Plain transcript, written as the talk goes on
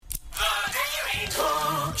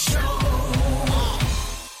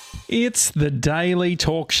It's the Daily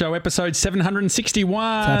Talk Show, episode 761.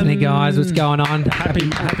 What's happening, guys? What's going on? Happy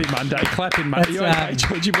Monday. Clap in, mate. You okay,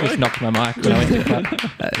 Georgie boy? Just knocked my mic when I went to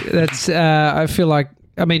clap. I feel like,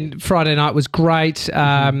 Friday night was great.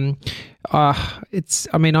 I'm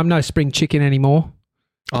no spring chicken anymore.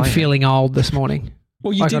 I'm feeling old this morning.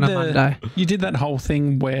 Well, you did that whole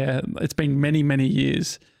thing where it's been many, many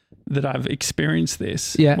years that I've experienced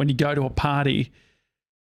this. Yeah. When you go to a party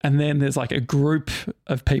and then there's like a group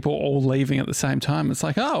of people all leaving at the same time. It's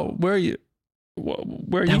like, oh, where are you?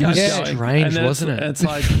 Where are you guys going? Strange, wasn't it? It's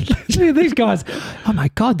like these guys. Oh my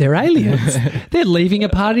God, they're aliens. They're leaving a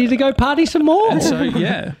party to go party some more. And so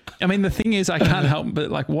yeah, I mean the thing is, I can't help but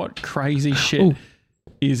like, what crazy shit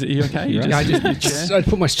is? Are you okay? You just I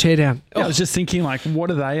put my chair down. I was just thinking, like, what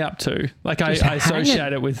are they up to? Like, I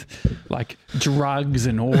associate it with like drugs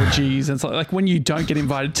and orgies, and it's like when you don't get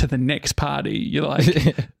invited to the next party, you're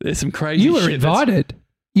like, there's some crazy. You were shit invited.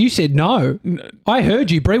 You said no. I heard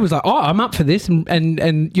you. Bree was like, "Oh, I'm up for this,"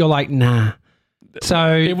 and you're like, "Nah."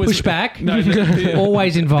 So it was, push back. No,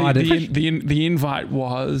 always invited. The invite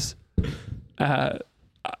was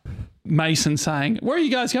Mason saying, "Where are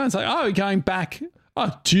you guys going?" It's like, "Oh, we're going back." Oh,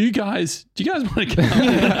 do you guys want to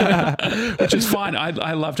come? Which is fine.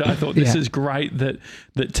 I loved it. I thought this is great that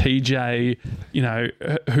TJ,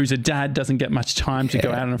 who's a dad, doesn't get much time to go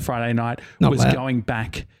out on a Friday night, was going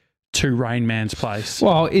back to Rain Man's place.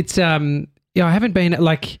 Well, it's I haven't been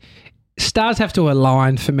like, stars have to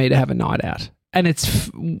align for me to have a night out, and it's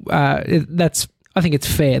I think it's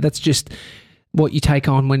fair. That's just what you take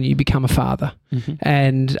on when you become a father. Mm-hmm.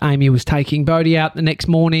 And Amy was taking Bodhi out the next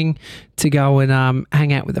morning to go and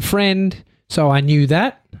hang out with a friend. So I knew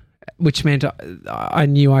that, which meant I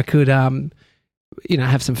knew I could,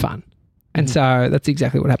 have some fun. And so that's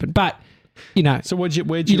exactly what happened. But, So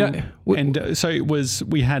so it was,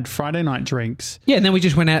 we had Friday night drinks. Yeah, and then we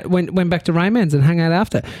just went back to Raymond's and hung out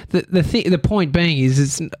after. The point being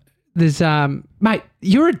is there's mate,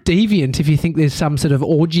 you're a deviant if you think there's some sort of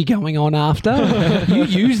orgy going on after. You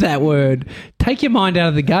use that word. Take your mind out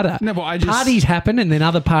of the gutter. No, but parties happen and then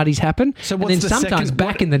other parties happen. So and then sometimes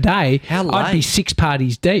back in the day, I'd be 6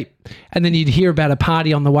 parties deep, and then you'd hear about a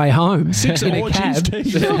party on the way home 6 in a orgies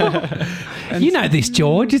cab. You know this,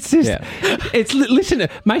 George. It's just listen.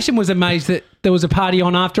 Mason was amazed that there was a party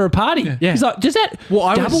on after a party. Yeah. He's like, does that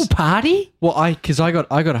double party? Well, I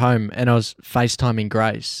got home and I was FaceTiming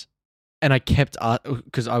Grace. And I kept,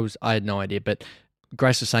 because I had no idea, but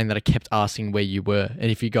Grace was saying that I kept asking where you were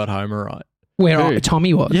and if you got home all right. Where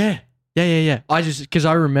Tommy was? Yeah. I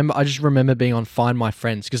just remember being on Find My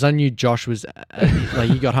Friends because I knew Josh was,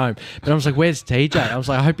 he got home. But I was like, where's TJ? I was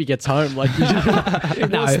like, I hope he gets home. Like,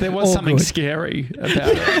 there was something scary about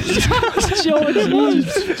it. George,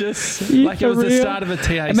 it was the start of a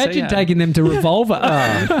TAC. Imagine taking them to Revolver.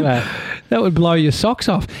 That would blow your socks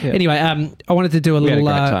off. Yeah. Anyway, I wanted to do a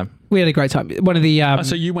little... We had a great time. One of the...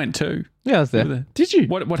 so you went too? Yeah, I was there. Did you?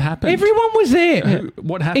 What happened? Everyone was there.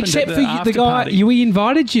 What happened? Except for the guy, we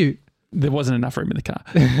invited you. There wasn't enough room in the car.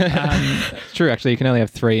 It's true, actually. You can only have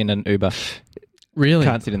 3 in an Uber. Really?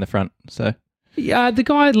 Can't sit in the front, so... Yeah, the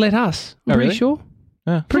guy let us. I'm pretty sure.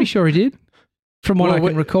 Pretty sure he did. From what I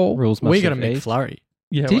can recall. Rules must got a McFlurry.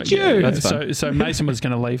 Yeah, Did you? Yeah. That's fun. So Mason was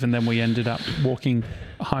going to leave and then we ended up walking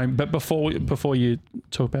home. But before you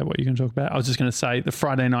talk about what you're going to talk about, I was just going to say the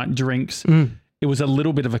Friday night drinks, it was a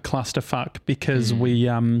little bit of a clusterfuck because we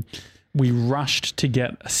rushed to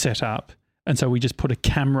get set up. And so we just put a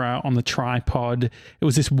camera on the tripod. It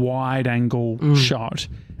was this wide angle shot.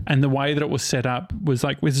 And the way that it was set up was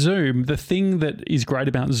like with Zoom, the thing that is great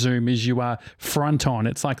about Zoom is you are front on.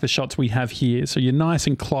 It's like the shots we have here. So you're nice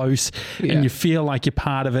and close and you feel like you're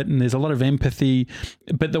part of it and there's a lot of empathy.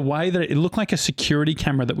 But the way that it looked like a security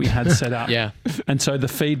camera that we had set up. Yeah. And so the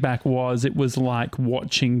feedback was it was like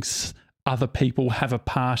watching other people have a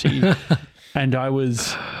party. And I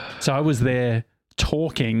was there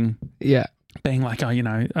talking. Yeah. Being like,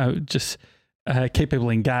 just... keep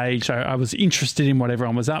people engaged. I was interested in what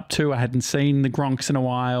everyone was up to. I hadn't seen the Gronks in a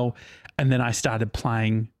while. And then I started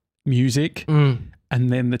playing music. And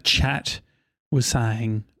then the chat was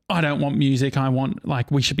saying, I don't want music. I want,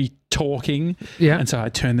 we should be talking. Yeah. And so I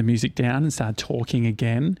turned the music down and started talking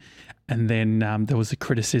again. And then there was a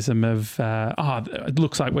criticism of, it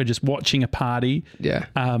looks like we're just watching a party. Yeah.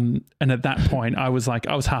 And at that point, I was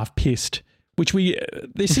half pissed. Which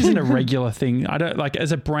this isn't a regular thing. I don't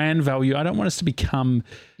as a brand value. I don't want us to become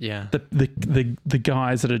the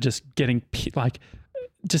guys that are just getting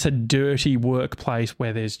just a dirty workplace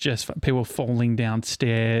where there's just people falling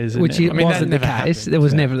downstairs. Which wasn't the case. It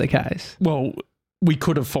was never the case. Well, we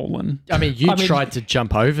could have fallen. I mean, you tried to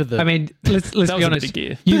jump over the. I mean, let's That be was a honest.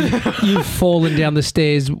 bit of gear. You've fallen down the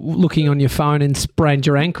stairs looking on your phone and sprained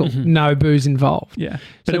your ankle. No booze involved. Yeah,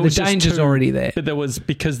 So the just danger's already there. But there was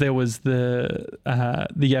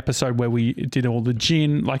the episode where we did all the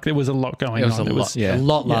gin. Like there was a lot going It was on. a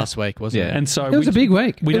lot last week, wasn't it? And so It was a big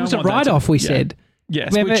week. we It don't was a want that to- write-off, we yeah. said.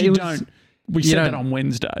 Yes, Remember, which you it was- don't. We said that on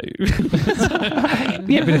Wednesday.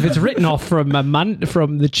 Yeah, but if it's written off from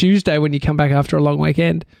from the Tuesday when you come back after a long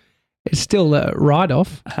weekend, it's still a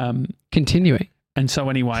write-off. Continuing. And so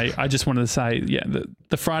anyway, I just wanted to say,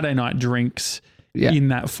 the Friday night drinks in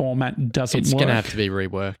that format doesn't It's work. going to have to be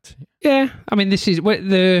reworked. Yeah, I mean, this is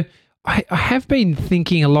I have been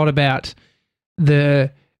thinking a lot about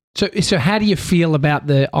so how do you feel about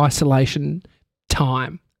the isolation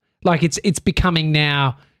time? Like it's becoming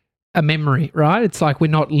now a memory, right? It's like we're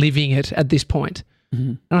not living it at this point.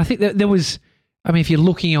 Mm-hmm. And I think that there was, I mean, if you're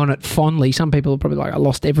looking on it fondly, some people are probably like, I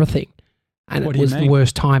lost everything. And What it do you was the mean?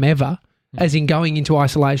 worst time ever, as in going into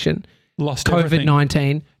isolation, Lost everything.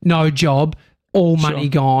 COVID-19, no job, all money Sure.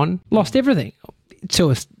 gone, lost everything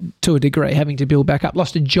to a degree, having to build back up.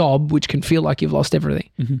 Lost a job, which can feel like you've lost everything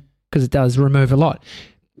because it does remove a lot.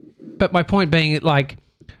 But my point being, like,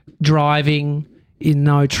 driving in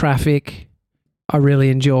no traffic, I really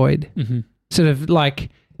enjoyed. Sort of like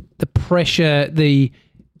the pressure, the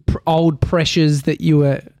old pressures that you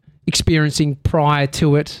were experiencing prior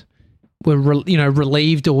to it were,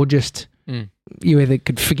 relieved or just you either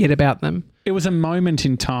could forget about them. It was a moment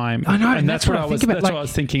in time. I know, and that's what I was. think about, That's what I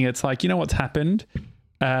was thinking. It's like, you know what's happened?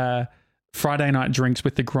 Friday night drinks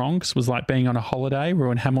with the Gronks was like being on a holiday. We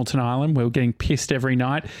were in Hamilton Island. We were getting pissed every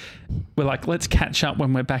night. We're like, let's catch up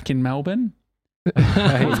when we're back in Melbourne. We've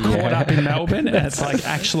caught up in Melbourne, and it's like,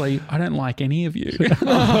 actually, I don't like any of you.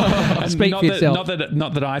 And Speak for yourself.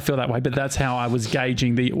 Not that I feel that way, but that's how I was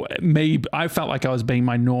gauging me. I felt like I was being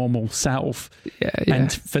my normal self. Yeah.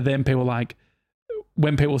 And for them, people like,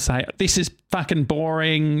 when people say this is fucking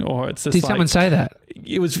boring, or it's just Did like, someone say that?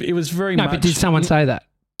 it was very No, much. but did someone say that?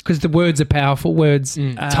 Because the words are powerful. Words.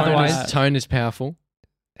 Tone is powerful.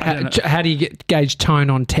 I don't know. How do you gauge tone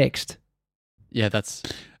on text? Yeah, that's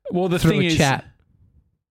Well, the Through thing a is, chat.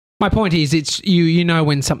 My point is, it's you know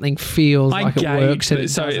when something feels like it works. And it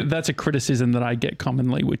so doesn't. that's a criticism that I get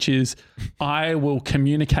commonly, which is I will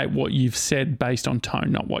communicate what you've said based on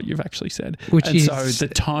tone, not what you've actually said. Which and is- so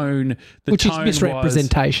the tone, which is tone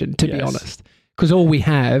misrepresentation, to be Yes. honest. Because all we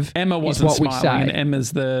have Emma is wasn't what we smiling, say. and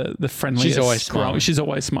Emma's the friendliest. She's always scroll. smiling. She's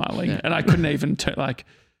always smiling, Yeah. and I couldn't even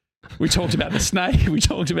we talked about the snake. We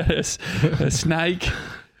talked about a snake.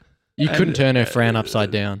 you couldn't And- turn her frown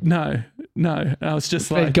upside down. No. I was just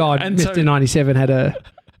Thank like, God, and Mr. so 97 had a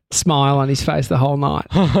smile on his face the whole night.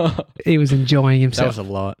 He was enjoying That himself. was a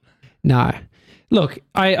lot. No, look,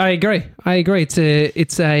 I agree. It's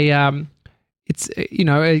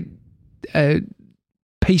a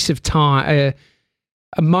piece of time,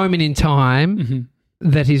 a moment in time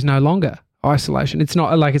that is no longer isolation. It's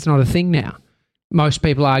not a thing now. Most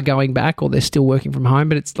people are going back, or they're still working from home,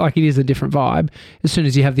 but it's like it is a different vibe. As soon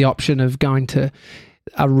as you have the option of going to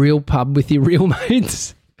a real pub with your real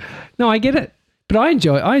mates. No, I get it, but I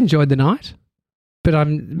enjoyed the night. But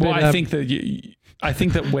I think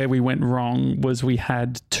that where we went wrong was we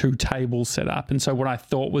had two tables set up, and so what I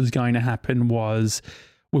thought was going to happen was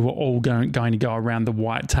we were all going to go around the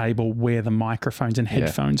white table where the microphones and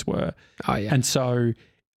headphones were. Oh yeah, And so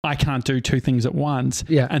I can't do two things at once.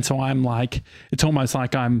 Yeah. And so I'm like, it's almost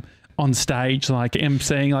like I'm on stage, like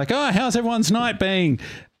emceeing, like, oh, how's everyone's night being?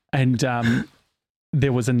 And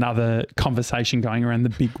there was another conversation going around the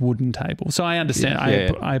big wooden table. So I understand.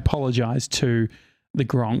 I apologize to the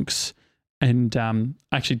Gronks, and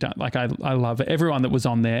actually don't like. I love everyone that was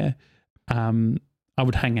on there. I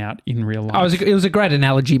would hang out in real life. it was a great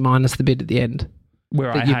analogy, minus the bit at the end where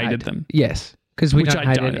I that you hated made. them. Yes, because we Which don't I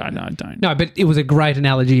hate don't. it. I don't. No, but it was a great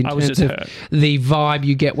analogy in I was terms just of hurt. the vibe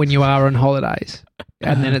you get when you are on holidays,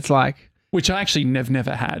 and then it's like, Which I actually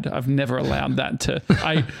never had. I've never allowed that to.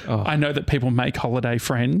 I know that people make holiday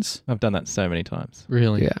friends. I've done that so many times.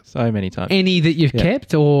 Really? yeah. So many times. Any that you've Yeah.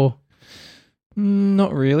 kept, or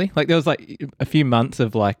Not really. Like there was like a few months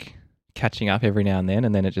of like catching up every now and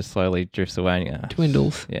then it just slowly drifts away. And,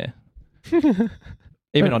 dwindles. yeah.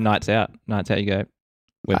 Even on nights out you go,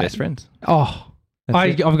 we're best friends. Oh, That's I've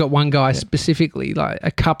it. got one guy specifically, like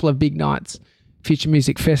a couple of big nights, Future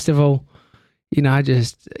Music Festival,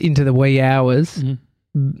 just into the wee hours.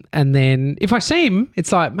 Mm-hmm. And then if I see him,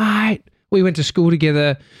 it's like, mate, we went to school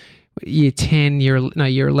together, year 10, year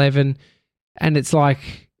 11. And it's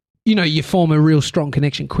like, you form a real strong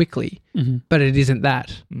connection quickly, Mm-hmm. but it isn't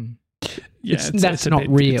that. Mm. Yeah, that's not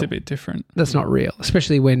real. It's a bit different. That's not real,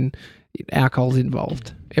 especially when alcohol's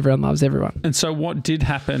involved. Everyone loves everyone. And so, what did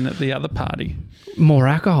happen at the other party? More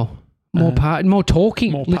alcohol, more more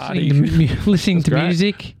talking, more listening to great.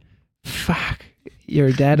 music. Fuck, you're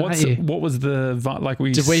a dad, aren't you? What was the like?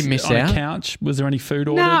 Did we miss on out? a couch? Was there any food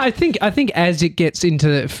ordered? No, I think as it gets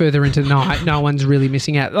further into the night, no one's really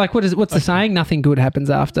missing out. Like what's the saying? Nothing good happens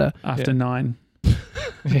after. After 9.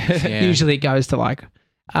 Yeah. Usually it goes to like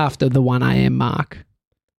after the 1 a.m. mark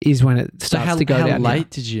is when it So starts to go how down. late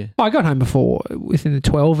did you? I got home within the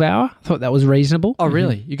 12 hour. I thought that was reasonable. Oh,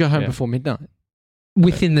 really? You got home Yeah. before midnight?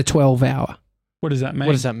 Within the 12 hour, What does that mean?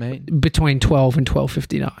 What does that mean? between 12 and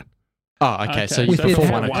 12:59. Oh, okay. So you Within before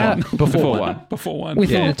that 1 o'clock. hour. Before 1. Before 1.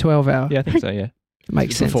 Within Yeah. the 12 hour. Yeah, I think so, yeah.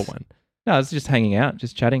 Makes sense. Before 1. No, it's just hanging out,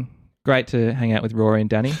 just chatting. Great to hang out with Rory and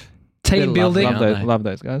Danny. Team They're building. lovely, aren't they? Love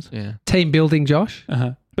those guys. Yeah. Team building, Josh.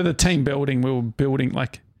 But the team building, we were building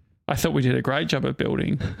like I thought we did a great job at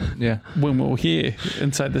building Yeah, when we were here.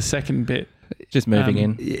 And so the second bit, just moving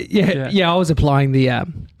in. Yeah. I was applying the,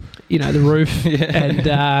 the roof and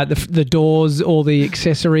the doors, all the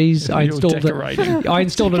accessories. I you're installed decorating. I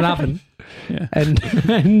installed an oven, Yeah.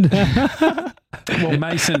 and Well,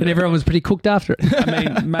 Mason. and everyone was pretty cooked after it. I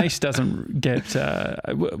mean, Mace doesn't get.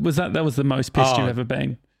 Was that was the most pissed you've ever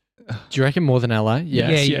been? Do you reckon more than LA?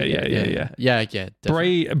 Yes, Yeah, yeah. Yeah,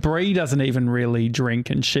 definitely. Bree doesn't even really drink,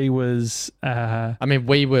 and she was. I mean,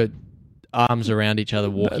 we were arms around each other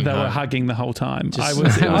walking They were home. hugging the whole time. Just- It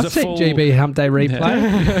was I've a seen full. GB Hump Day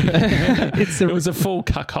replay. It was a full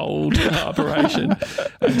cuckold operation.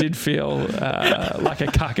 I did feel like a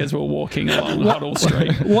cuck as we were walking along Huddle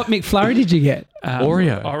Street. What McFlurry did you get?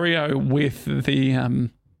 Oreo with the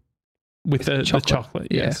chocolate.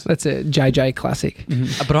 Yes. That's a JJ classic.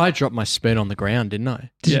 But I dropped my spoon on the ground, didn't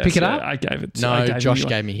I? Did you pick it so up? I gave it. No, I gave Josh you one.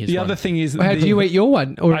 gave me his The one. other thing is, How did you eat your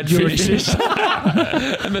one? Or I'd did you finished it.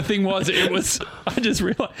 And the thing was, I just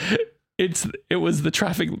realized it was the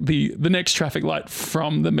traffic, the next traffic light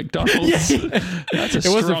from the McDonald's. That's a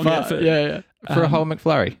strong effort. Yeah. For a whole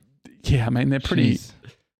McFlurry. Yeah, I mean they're pretty. Jeez.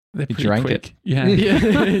 They're You pretty drank quick. it. Yeah.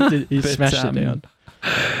 He But, smashed it down.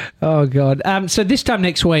 Oh God. So this time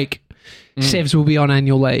next week, Sevs will be on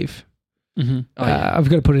annual leave. Mhm. Oh, yeah. I've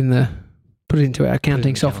got to put it into our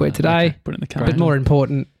accounting the software calendar. today. Put it in the But calendar. more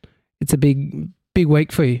important, it's a big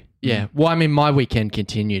week for you. Yeah. Well, I mean, my weekend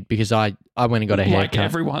continued because I went and got a like haircut.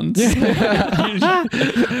 everyone's.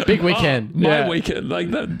 Big weekend. Oh, my Yeah. weekend. Like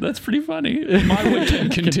that's pretty funny. My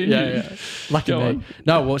weekend continued. Yeah. Lucky Go me. on.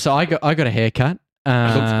 No, well, so I got a haircut.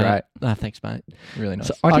 Looks great. Oh, thanks, mate. Really nice.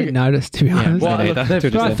 So I didn't notice, to be honest. Well, Me neither.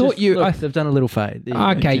 they've- Till I just thought you. Look, they've done a little fade.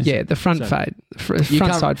 Okay, yeah, the front So- fade, front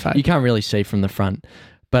can't- side fade. You can't really see from the front.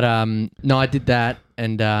 But no, I did that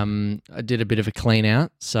and I did a bit of a clean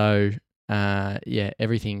out. So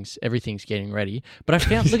everything's getting ready. But I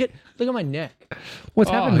found look at my neck. What's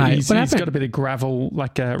happened, mate? He's What got happened? a bit of gravel,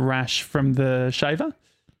 like a rash from the shaver.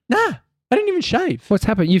 Nah, I didn't even shave. What's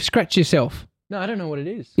happened? You've scratched yourself. No, I don't know what it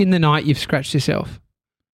is. In the night, you've scratched yourself.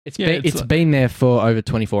 It's Yeah, been, it's it's like- been there for over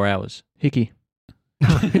 24 hours. Hickey.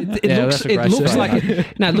 It Yeah, looks. that's a It great looks story.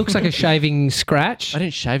 like. No, it looks like a shaving scratch. I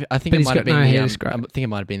didn't shave it. I think But it he's might have got been no hair to the. scratch. I think it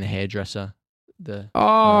might have been the hairdresser.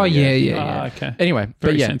 Oh yeah. Ah, okay. Anyway,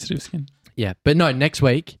 Very but yeah, sensitive skin. yeah. But no, next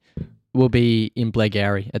week we'll be in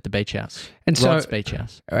Blairgowrie at the beach house. And so, Rod's beach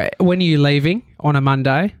house. all right, when are you leaving? On a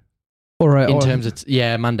Monday, In terms of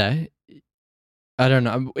Monday. I don't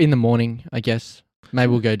know. In the morning, I guess. Maybe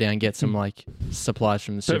we'll go down and get some like supplies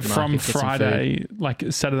from the But supermarket. from get some food. Friday, like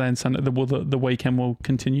Saturday and Sunday, the weekend will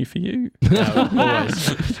continue for you. No,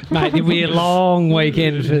 always. mate, it'll be a long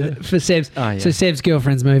weekend for Sev's. Oh, yeah. So Sev's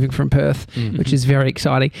girlfriend's moving from Perth, Mm. which is very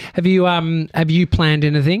exciting. Have you planned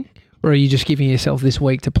anything, or are you just giving yourself this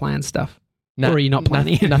week to plan stuff? No, or are you not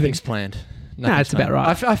planning anything? Nothing's planned. It's about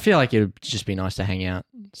right. I feel like it would just be nice to hang out,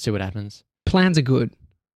 see what happens. Plans are good.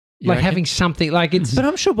 You Like reckon? having something like it's. But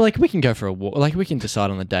I'm sure, like, we can go for a walk. Like, we can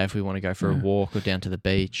decide on the day if we want to go for a walk or down to the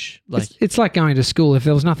beach. Like, It's like going to school. If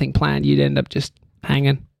there was nothing planned, you'd end up just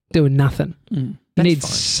hanging, doing nothing. You That's need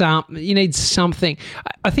fine. You need something.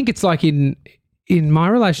 I think it's like in my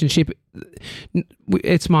relationship.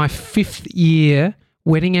 It's my 5th year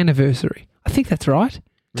wedding anniversary. I think that's right.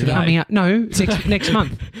 Today? Coming up, no, next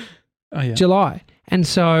month, Oh yeah. July. And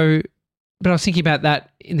so, but I was thinking about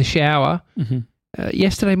that in the shower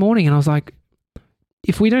yesterday morning, and I was like,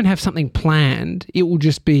 if we don't have something planned, it will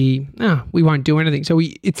just be, we won't do anything. So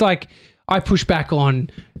it's like I push back on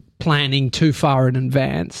planning too far in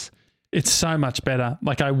advance. It's so much better.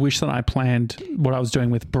 Like I wish that I planned what I was doing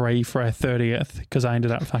with Bree for her 30th because I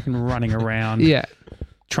ended up fucking running around Yeah,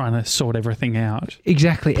 trying to sort everything out,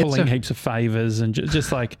 exactly. And pulling so- heaps of favors and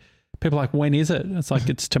just like people are like, when is it? It's like,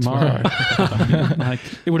 it's tomorrow. Like,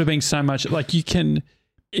 it would have been so much. Like, you can,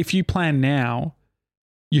 if you plan now,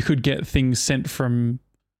 you could get things sent from,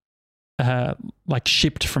 like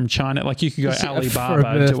shipped from China. Like, you could go For a Alibaba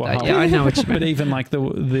birthday. to a whole. Yeah, I know what you mean. But even like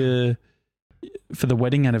the for the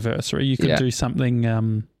wedding anniversary, you could do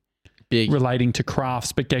something Big. relating to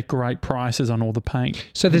crafts, but get great prices on all the paint.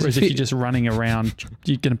 So there's Whereas if you're just running around,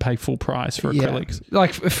 you're going to pay full price for acrylics.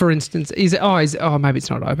 Like, for instance, maybe it's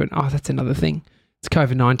not open. Oh, that's another thing. It's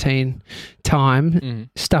COVID-19 time.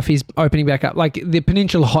 Stuff is opening back up. Like the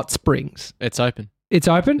Peninsula Hot Springs. It's open. It's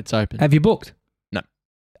open? It's open. Have you booked? No.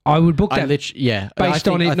 I would book that based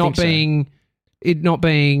on it not being... It not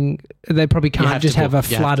being, they probably can't just have a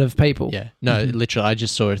flood of people. Yeah, no, literally, I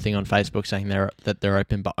just saw a thing on Facebook saying that they're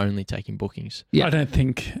open, but only taking bookings. Yeah. I don't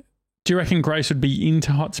think. Do you reckon Grace would be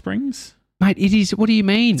into hot springs? Mate, it is. What do you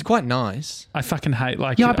mean? It's quite nice. I fucking hate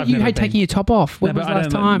but you hate taking your top off. When was the last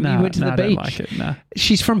time you went to the beach? I don't like it. No.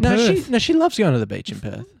 She's from Perth. She loves going to the beach in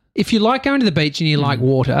Perth. If you like going to the beach and you like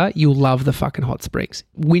water, you'll love the fucking hot springs.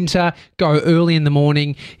 Winter, go early in the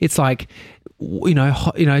morning. It's like,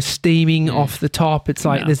 steaming off the top. It's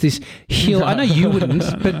like there's this hill. I know you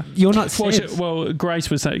wouldn't, but you're not. Well, Grace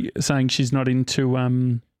was saying she's not into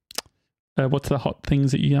what's the hot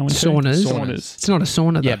things that you go into? Saunas. It's not a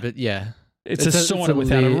sauna, though. Yeah, but yeah, it's a sauna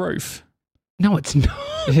without a roof. No, it's not.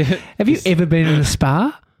 Have you ever been in a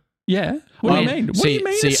spa? Yeah. What do you mean? What do you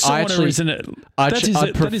mean a sauna, isn't it? I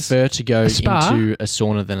prefer to go into a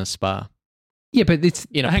sauna than a spa. Yeah, but it's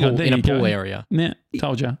in a pool area. Yeah,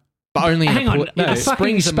 told you. But only in a pool. A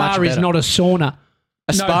fucking spa is not a sauna.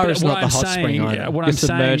 A spa is not the hot spring either. What I'm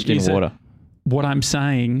submerged saying in water. What I'm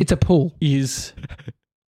saying, it's a pool. Is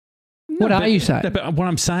what are you saying? But what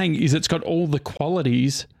I'm saying is, it's got all the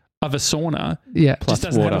qualities of a sauna. Yeah, plus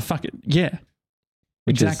just doesn't have a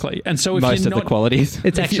exactly. And so if most you're of the qualities,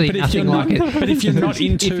 it's actually nothing like it. But if you're not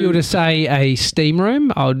into, if you were to say a steam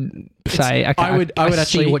room, I would say, okay, I would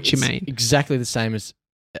actually see what you mean. Exactly the same as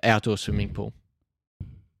outdoor swimming pool.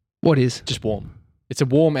 What is? Just warm. It's a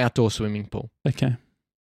warm outdoor swimming pool. Okay.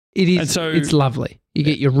 It is. And so, it's lovely. You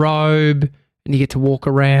get your robe and you get to walk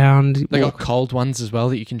around. They got cold ones as well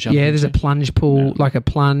that you can jump into. There's a plunge pool, like a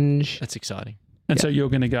plunge. That's exciting. And so you're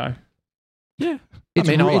going to go? Yeah. It's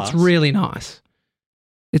really nice.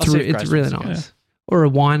 It's really nice. Yeah. Or a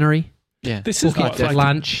winery. Yeah. This is like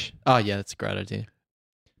lunch. Oh, yeah, that's a great idea.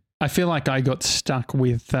 I feel like I got stuck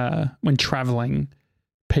with when traveling.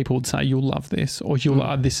 People would say, you'll love this, or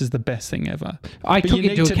this is the best thing ever. I took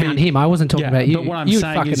into account him. I wasn't talking about you. But what I'm you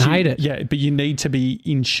saying fucking is hate it. Yeah, but you need to be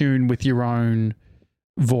in tune with your own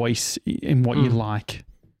voice in what you like,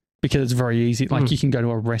 because it's very easy. Like you can go to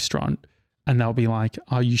a restaurant and they'll be like,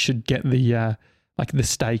 oh, you should get the the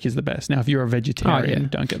steak is the best. Now, if you're a vegetarian,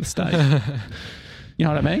 don't get the steak. You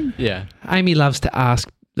know what I mean? Yeah. Amy loves to ask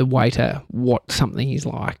the waiter what something is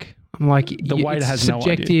like. I'm like, the waiter has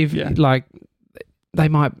subjective, no idea. Like, they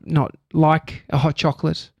might not like a hot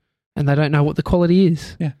chocolate and they don't know what the quality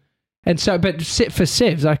is. Yeah. And so, but for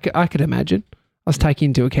Sevs, I could imagine, I was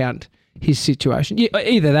taking into account his situation.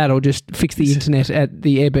 Either that or just fix the internet at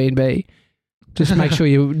the Airbnb. Just make sure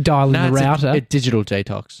you dial in the router. A digital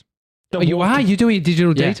detox. You're doing a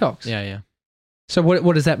digital detox? Yeah. So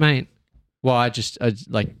what does that mean? Well, I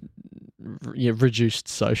reduced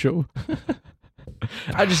social.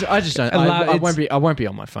 I just don't. I won't be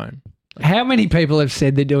on my phone. How many people have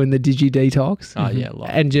said they're doing the digi detox? Oh yeah, a lot.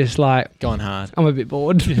 And just like going hard. I'm a bit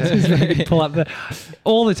bored. Just pull up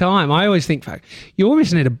all the time. I always think, fuck, you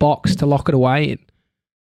always need a box to lock it away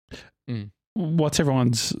in. What's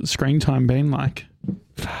everyone's screen time been like?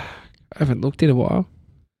 I haven't looked in a while.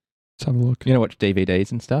 Let's have a look. You know, watch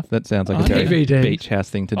DVDs and stuff. That sounds like a very beach house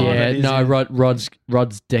thing to do. Yeah, Rod's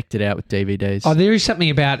decked it out with DVDs. Oh, there is something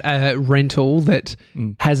about a rental that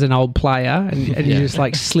has an old player, and you just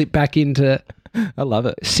like slip back into. I love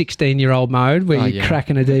it. 16-year-old mode where you're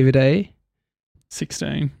cracking a DVD.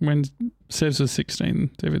 16. When Sevs was 16,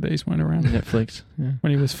 DVDs went around. Netflix. Yeah.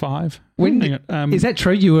 When he was 5. Is that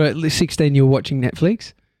true? You were 16. You were watching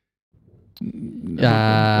Netflix.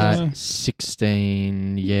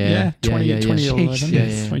 16, yeah. 2011,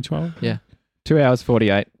 2012. Yeah. 2 hours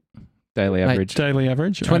 48 daily average. Daily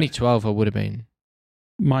average. 2012 I would have been.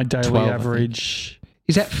 My daily 12, average.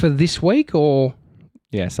 Is that for this week or?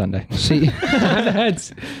 Yeah, Sunday. See,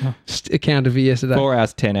 that's accounted for yesterday. 4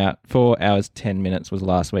 hours 10 minutes was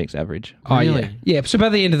last week's average. Oh, really? Yeah. So by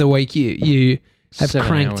the end of the week, you have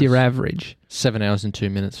cranked your average. 7 hours and 2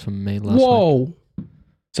 minutes from me last week. Whoa.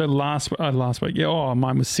 So last week,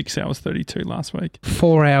 mine was 6 hours 32 last week.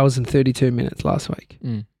 4 hours and 32 minutes last week.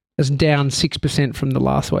 That's down 6% from the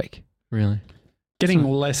last week. Really? Getting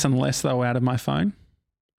less and less though out of my phone.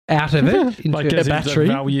 Out of it into Like a as in the battery,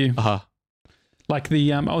 value. Uh-huh. Like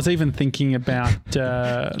the I was even thinking about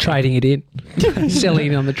trading it in,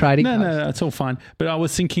 selling it on the trading. No, it's all fine. But I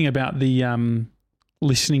was thinking about the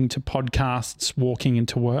listening to podcasts walking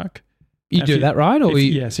into work. You do that, right? Or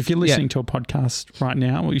yes, if you're listening to a podcast right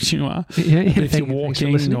now, which you are, yeah, but if thank you're you, thanks for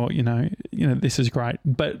walking listening. or this is great.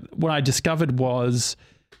 But what I discovered was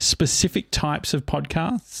specific types of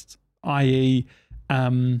podcasts, i.e.,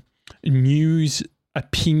 news,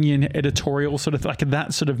 opinion, editorial, sort of like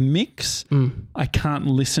that sort of mix. I can't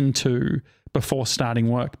listen to before starting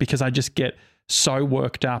work because I just get so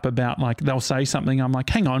worked up about like they'll say something. I'm like,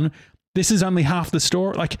 hang on. This is only half the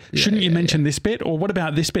story. Like, shouldn't you mention this bit? Or what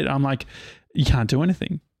about this bit? I'm like, you can't do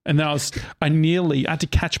anything. And then I had to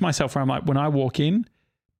catch myself where I'm like, when I walk in,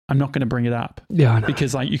 I'm not going to bring it up. Yeah, I know.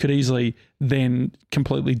 Because like you could easily then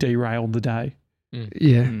completely derail the day.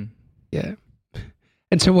 Yeah. Yeah.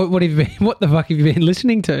 And so what have you been, what the fuck have you been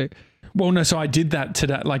listening to? Well, no, so I did that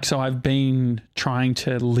today. Like, so I've been trying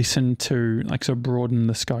to listen to, like, so broaden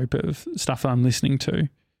the scope of stuff that I'm listening to.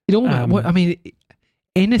 It almost,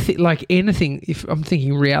 anything, if I'm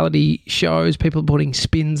thinking reality shows, people putting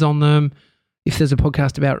spins on them, if there's a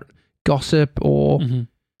podcast about gossip or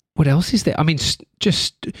what else is there? I mean,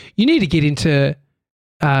 just, you need to get into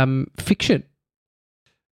fiction.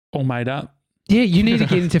 All made up. Yeah, you need to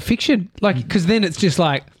get into fiction. Like, because then it's just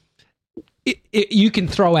like, you can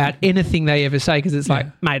throw out anything they ever say because it's like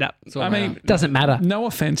made up. I mean, doesn't matter. No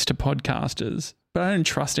offense to podcasters, but I don't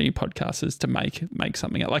trust any podcasters to make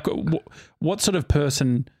something up. Like, what sort of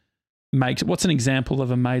person what's an example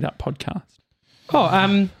of a made up podcast?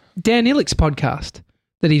 Oh, Dan Illick's podcast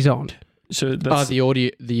that he's on. So that's, the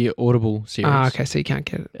Audible series. Ah, okay, so you can't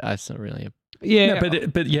get it. That's not really a... Yeah,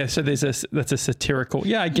 but yeah, so that's a satirical.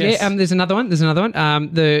 Yeah, I guess. Yeah, there's another one.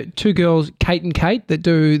 The two girls, Kate and Kate, that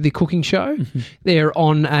do the cooking show. They're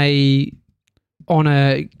on a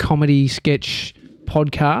comedy sketch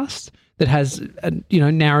podcast that has a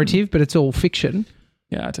narrative, but it's all fiction.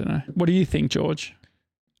 Yeah, I don't know. What do you think, George?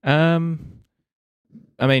 I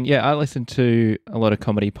mean, yeah, I listen to a lot of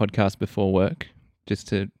comedy podcasts before work just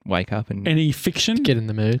to wake up and Any fiction? Get in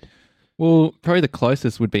the mood. Well, probably the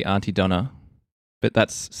closest would be Auntie Donna, but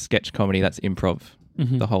that's sketch comedy. That's improv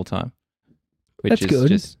the whole time, which That's is good.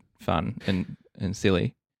 just fun and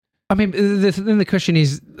silly. I mean, then the question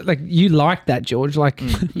is, like, you like that, George? Like,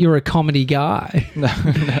 you're a comedy guy. No.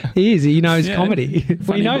 He is. He knows comedy.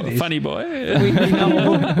 We know this. Funny boy. we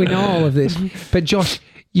know all of this. But Josh,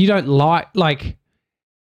 you don't like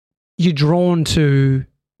you're drawn to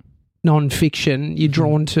non-fiction. You're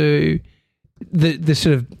drawn to the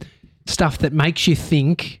sort of stuff that makes you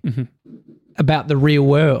think about the real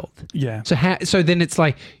world. Yeah. So then it's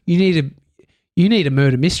like you need a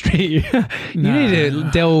murder mystery. You need to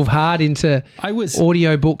delve hard into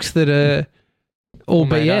audiobooks that are all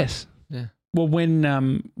BS. Yeah. Well, when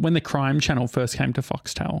the Crime Channel first came to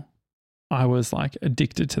Foxtel, I was like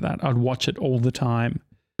addicted to that. I'd watch it all the time.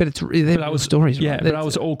 But it's they're stories, right? Yeah, but I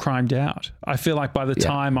was all crimed out. I feel like by the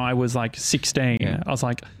time I was like 16, I was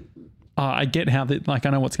like, I get how I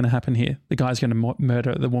know what's going to happen here. The guy's going to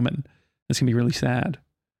murder the woman. It's going to be really sad.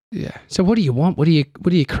 Yeah. So what do you want? What are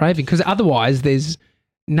you craving? Because otherwise, there's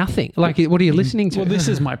nothing. Like, what are you listening to? Well, this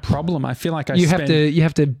is my problem. I feel like you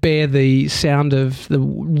have to bear the sound of the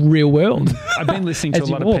real world. I've been listening to a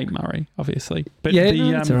lot of Pete Murray, obviously, but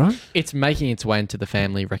that's all right. It's making its way into the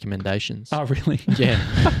family recommendations. Oh, really? Yeah.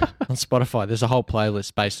 On Spotify, there's a whole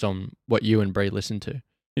playlist based on what you and Bree listen to.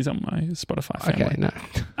 He's on my Spotify family. Okay,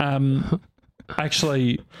 no. I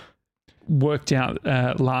actually worked out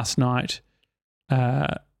last night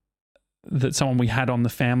that someone we had on the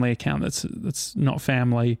family account that's not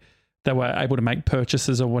family, they were able to make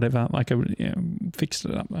purchases or whatever. Like, fixed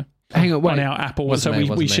it up though. Hang on, wait. On our Apple. Wasn't So it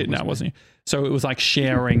wasn't. So it was like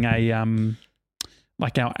sharing a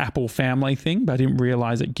like our Apple family thing, but I didn't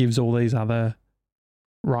realize it gives all these other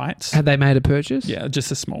rights. Had they made a purchase? Yeah,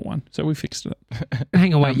 just a small one. So we fixed it up.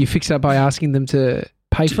 Hang on, wait. You fixed it up by asking them to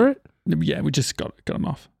pay for it? Yeah, we just got them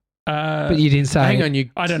off. But you didn't say. Hang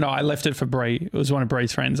on, I don't know. I left it for Bree. It was one of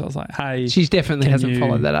Bree's friends. I was like, hey. She's definitely hasn't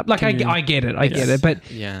followed that up. Like, I get it. I get it. But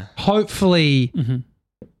hopefully,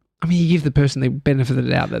 I mean, you give the person the benefit of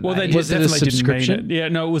the doubt that they was definitely it a subscription? didn't mean it. Yeah,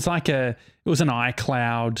 no, it was an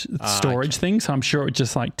iCloud storage thing. So I'm sure it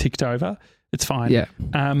just like ticked over. It's fine. Yeah.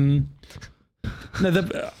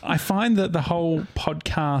 I find that the whole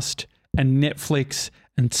podcast and Netflix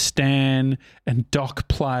and Stan and Doc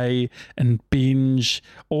Play and Binge,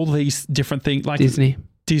 all these different things like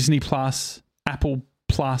Disney Plus, Apple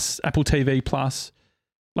TV Plus,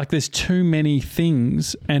 like there's too many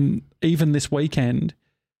things and even this weekend,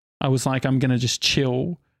 I was like, I'm going to just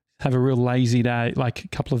chill, have a real lazy day, like a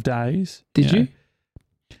couple of days. Did you?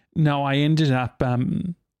 No, I ended up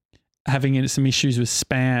having some issues with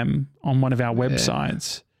spam on one of our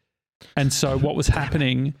websites. And so what was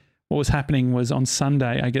happening was on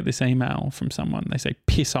Sunday, I get this email from someone. They say,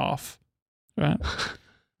 piss off. Right? I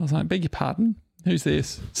was like, beg your pardon? Who's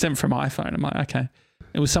this? Sent from iPhone. I'm like, okay.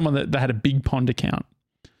 It was someone that had a Big Pond account.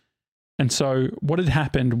 And so what had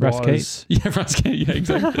happened was... Russ Yeah, Russ Keat, yeah,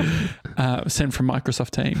 exactly. Sent from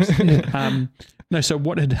Microsoft Teams. No, so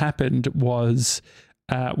what had happened was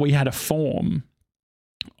we had a form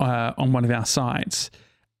on one of our sites,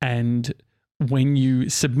 and when you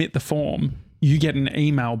submit the form, you get an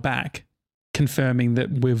email back confirming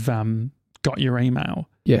that we've got your email.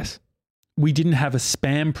 Yes. We didn't have a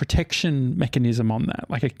spam protection mechanism on that,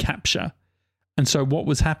 like a capture. And so what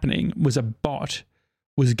was happening was a bot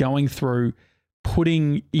was going through,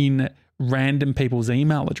 putting in random people's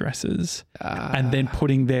email addresses and then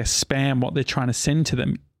putting their spam, what they're trying to send to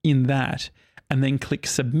them, in that, and then click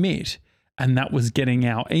submit. And that was getting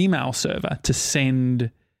our email server to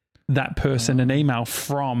send that person an email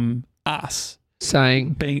from us,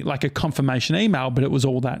 saying, being like a confirmation email, but it was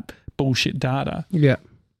all that bullshit data. yeah.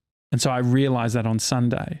 And so I realized that on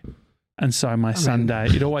Sunday. And so my Sunday,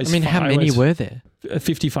 it always... I mean, how many were there?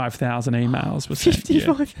 55,000 emails were sent.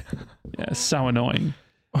 55? Yeah, so annoying.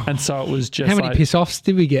 And so it was just How many piss-offs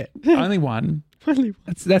did we get? only one.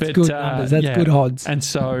 That's But, good numbers. That's yeah. good odds. And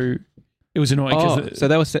so it was annoying because... so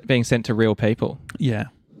they were being sent to real people. yeah.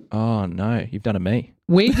 Oh, no. You've done a me.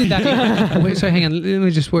 Where did that... So hang on, let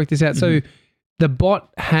me just work this out. So the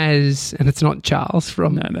bot has, and it's not Charles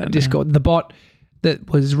from Discord, the bot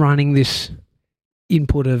that was running this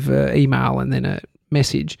input of email and then a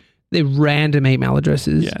message, they're random email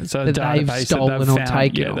addresses So that they've stolen or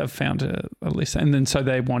taken. Yeah, they've found a list. And then so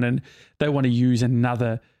they want to use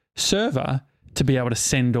another server to be able to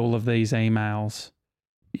send all of these emails.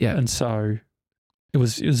 Yeah. And so it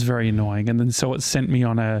was very annoying. And then so it sent me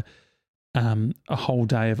on a whole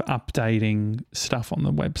day of updating stuff on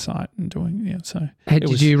the website and doing So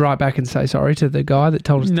did you write back and say sorry to the guy that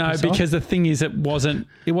told us? No, because the thing is, it wasn't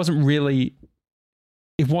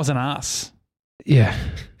us. Yeah.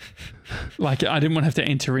 Like, I didn't want to have to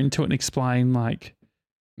enter into it and explain, like,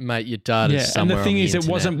 Mate, your data's somewhere. And the thing on is, internet.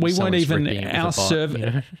 it wasn't. We weren't Someone's even ripping it with a our bot, server. you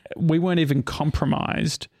know? We weren't even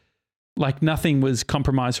compromised. Like, nothing was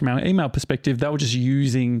compromised from our email perspective. They were just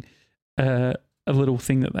using a little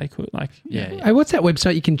thing that they could, like. Yeah. Hey, what's that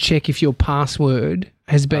website you can check if your password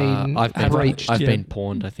has been breached? I've been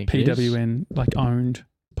pawned, I think. PWN, like owned,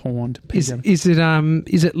 pawned. Is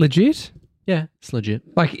it legit? Yeah, it's legit.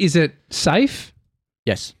 Like, is it safe?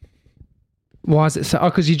 Yes. Why is it so? Oh,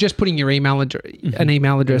 because you're just putting your email address, an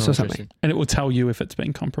email address or something. And it will tell you if it's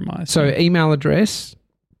been compromised. So email address.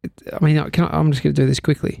 I'm just going to do this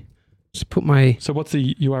quickly. Just put my. So what's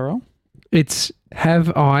the URL? It's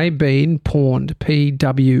have I been pawned?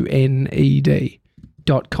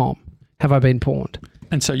 PWNED.com. Have I been pawned?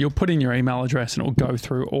 And so you'll put in your email address and it will go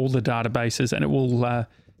through all the databases and it will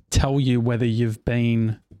tell you whether you've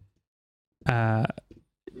been.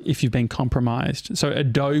 If you've been compromised. So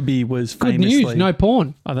Adobe was famously... Good news, no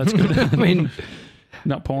porn. Oh, that's good. I mean...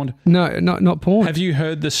 Not pawned. No, not porn. Have you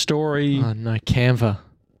heard the story... Oh, no, Canva.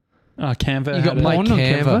 Canva. You got porn on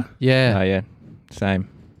Canva? Yeah. Oh, yeah. Same.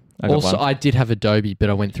 Also, I did have Adobe, but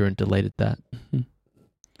I went through and deleted that.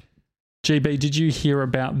 GB, did you hear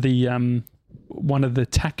about the one of the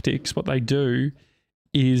tactics, what they do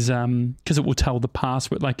is because it will tell the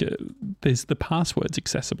password, like there's the passwords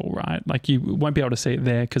accessible, right? Like you won't be able to see it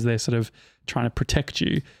there because they're sort of trying to protect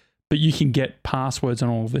you, but you can get passwords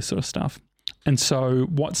and all of this sort of stuff. And so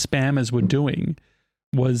what spammers were doing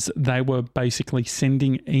was they were basically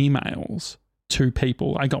sending emails to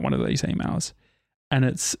people. I got one of these emails and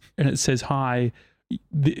it says, hi,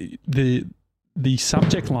 the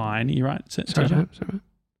subject line, you right? Sorry.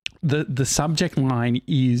 The subject line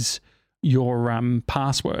is your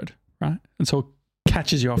password, right? And so it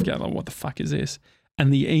catches you off guard, like, what the fuck is this?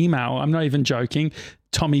 And the email, I'm not even joking,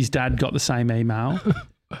 Tommy's dad got the same email.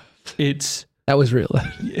 That was real.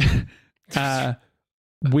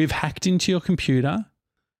 We've hacked into your computer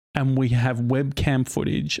and we have webcam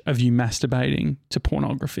footage of you masturbating to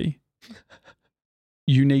pornography.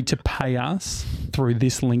 You need to pay us through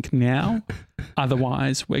this link now.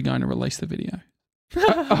 Otherwise, we're going to release the video.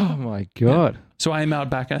 Oh my God. So I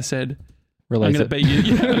emailed back. I said, Release I'm going to beat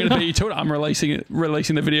you. I'm going to beat you to it. I'm releasing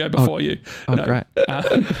the video before you. Oh, no, great.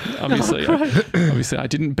 Obviously I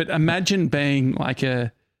didn't. But imagine being like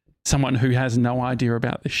someone who has no idea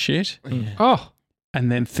about this shit. Yeah. Oh,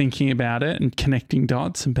 and then thinking about it and connecting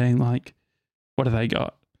dots and being like, what do they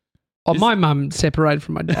got? Oh, my mum separated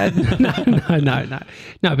from my dad.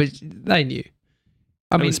 No, but they knew.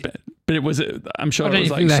 I mean, but it was, I'm sure I it don't was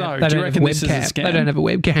think like, they so don't do you have reckon a this is a webcam. scam? They don't have a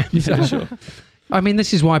webcam. Yeah, So. sure. I mean,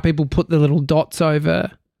 this is why people put the little dots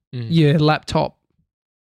over your laptop.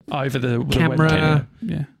 Over the Camera. webcam.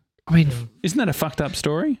 Yeah. I mean, Isn't that a fucked up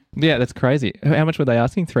story? Yeah, that's crazy. How much were they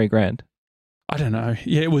asking? $3,000. I don't know.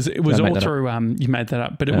 Yeah, it was I all made that through. You made that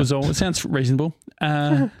up, but it Yeah. was all. It sounds reasonable.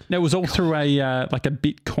 No, it was all through a like a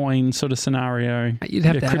Bitcoin sort of scenario. you'd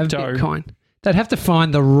have Yeah, to crypto. have Bitcoin. They'd have to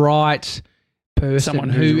find the right person Someone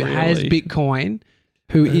who who's has really- Bitcoin,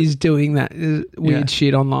 who is doing that weird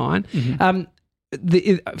shit online. Mhm.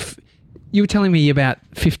 You were telling me about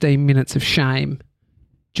 15 minutes of shame,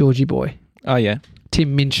 Georgie boy. Oh, yeah.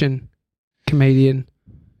 Tim Minchin, comedian.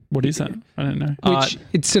 What is that? I don't know. Which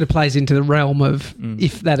it sort of plays into the realm of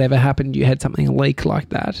if that ever happened, you had something leak like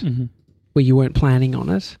that Mhm. where you weren't planning on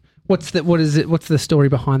it. What's the story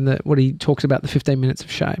behind what he talks about the 15 minutes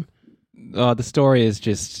of shame? The story is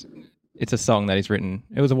just, it's a song that he's written.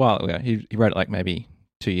 It was a while ago. He wrote it like maybe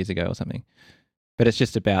 2 years ago or something. But it's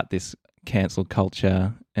just about this cancel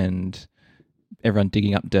culture and everyone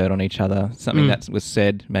digging up dirt on each other. Something that was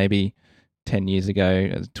said maybe 10 years ago,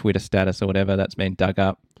 as Twitter status or whatever, that's been dug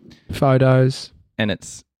up. Photos. And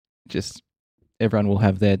it's just, everyone will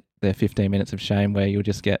have their 15 minutes of shame where you'll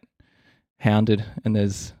just get hounded. And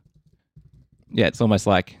it's almost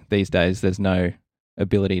like these days there's no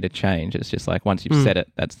ability to change. It's just like once you've said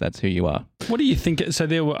it, that's who you are. What do you think?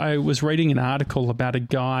 So I was reading an article about a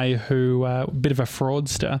guy who, a bit of a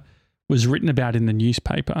fraudster, was written about in the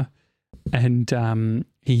newspaper, and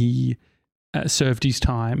he served his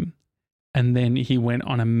time, and then he went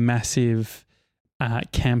on a massive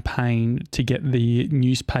campaign to get the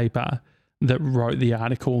newspaper that wrote the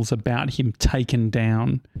articles about him taken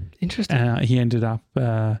down. Interesting. He ended up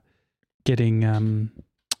getting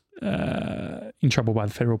in trouble by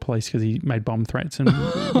the federal police because he made bomb threats and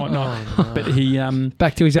whatnot. But he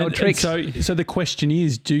Back to his old and tricks. so the question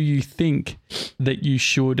is, do you think that you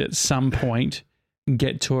should at some point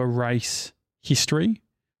get to erase history,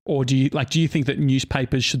 or do you think that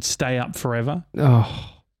newspapers should stay up forever?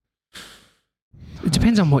 Oh, it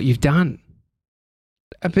depends on what you've done.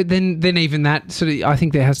 But then even that sort of, I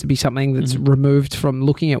think there has to be something that's removed from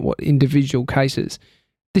looking at what individual cases.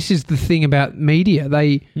 This is the thing about media.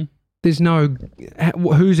 There's no,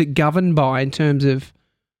 who's it governed by in terms of,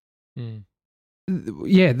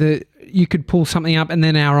 you could pull something up and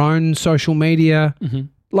then our own social media,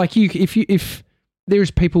 like if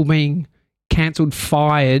there's people being cancelled,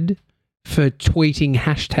 fired for tweeting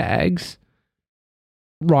hashtags,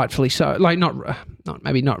 rightfully so, like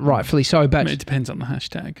maybe not rightfully so, but It depends on the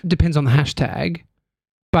hashtag. depends on the hashtag.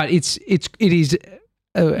 But it is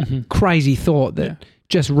a crazy thought that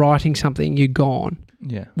just writing something, you're gone.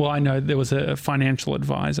 Yeah. Well, I know there was a financial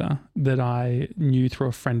advisor that I knew through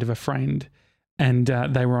a friend of a friend, and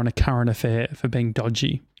they were on a current affair for being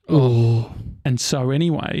dodgy. Oh, And so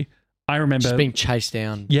anyway, I remember Just being chased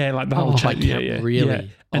down. Yeah, like the whole Like, really? Yeah.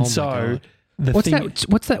 And Oh my so God. the what's thing.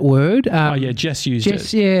 what's that word? Jess used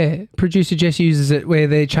Jess, it. yeah, producer Jess uses it where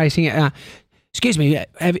they're chasing it. Excuse me,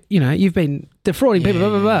 you've been defrauding people, blah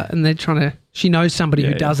blah blah, and they're trying to. She knows somebody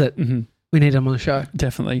who does it. Mhm. We need them on the show.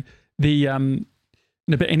 Definitely.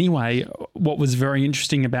 But anyway, what was very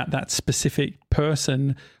interesting about that specific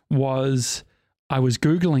person was I was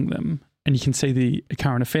Googling them, and you can see the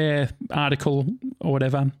current affair article or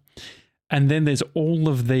whatever. And then there's all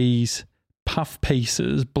of these puff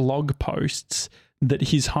pieces, blog posts that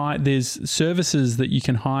there's services that you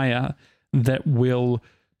can hire that will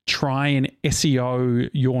try and SEO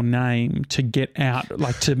your name to get out,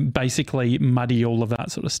 like to basically muddy all of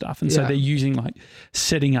that sort of stuff. And so they're using like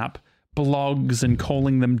setting up blogs and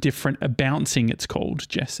calling them different, bouncing it's called,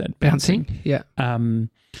 Jess said. Bouncing, yeah.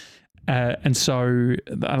 And so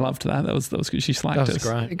I loved that. That was good. She slacked That was us.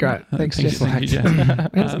 great. Thanks, Thank Jess. you,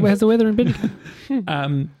 Jess. How's the weather in Bendigo?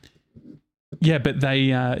 Yeah, but they,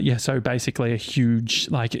 so basically a huge,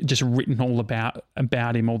 like just written all about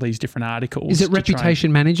him, all these different articles. Is it to try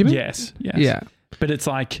reputation management? Yes. Yeah. But it's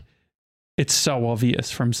like, it's so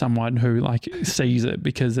obvious from someone who like sees it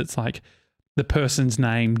because it's like the person's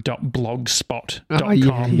name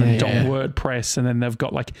 .blogspot.com and .wordpress, and then they've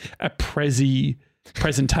got like a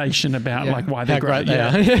presentation about like why they're How great they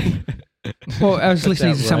are. Well, I was That's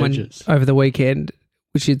listening to someone outrageous. over the weekend,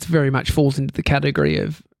 which it's very much falls into the category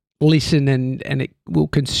of listen and it will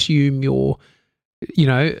consume your,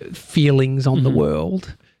 feelings on the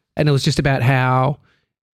world. And it was just about how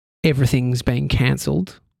everything's being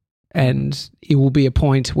cancelled, and it will be a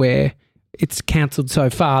point where it's cancelled so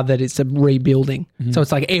far that it's a rebuilding. Mhm. So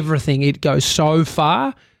it's like everything, it goes so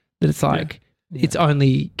far that it's like it's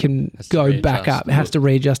only can Has to go readjust. back up. It has to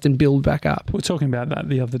readjust and build back up. We were talking about that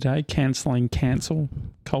the other day, cancelling cancel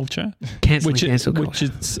culture, Cancelling which cancel which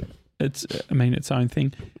culture. it's I mean its own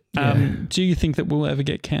thing. Yeah. Do you think that we'll ever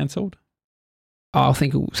get cancelled? I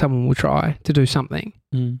think someone will try to do something.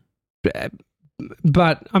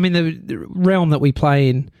 But I mean, the realm that we play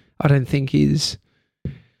in, I don't think is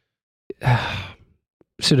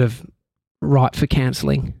sort of right for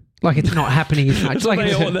cancelling. Like it's not happening as much. That's, Like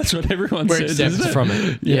that's what everyone We're says. exempt isn't it? from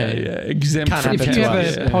it. Yeah, exempt Can't from happen if you have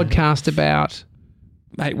a to us. podcast about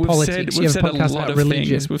Mate, we've politics, you said have a a podcast lot about of religion.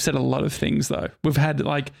 things. We've said a lot of things though.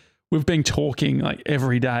 We've been talking like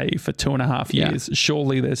every day for 2.5 Yeah. years.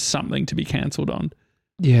 Surely there's something to be cancelled on.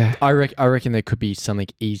 yeah. I reckon there could be something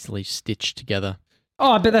easily stitched together.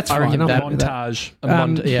 Oh, but that's I fine. reckon I'm that happy with that.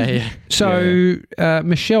 Montage. Yeah. So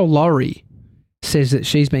Michelle Laurie says that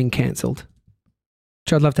she's been cancelled.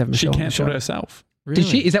 Which I'd love to have She Michelle. on the cancelled show. herself. Did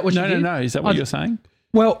she? Is that what she No. did? Is that what I- you're saying?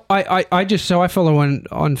 Well, I just so I follow on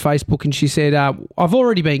Facebook and she said I've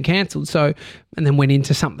already been cancelled. So and then went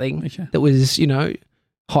into something Okay. that was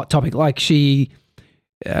hot topic. Like she,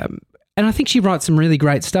 and I think she writes some really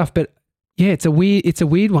great stuff. But yeah, it's a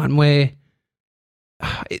weird one where.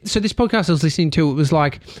 So this podcast I was listening to, it was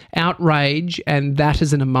like outrage and that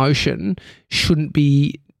as an emotion shouldn't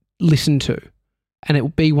be listened to, and it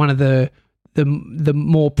would be one of the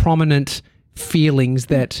more prominent feelings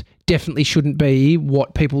that definitely shouldn't be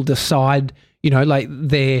what people decide. Like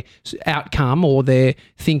their outcome or their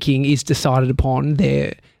thinking is decided upon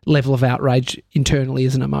their level of outrage internally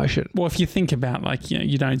as an emotion. Well, if you think about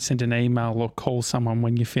you don't send an email or call someone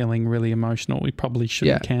when you're feeling really emotional, we probably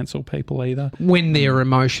shouldn't cancel people either. When they're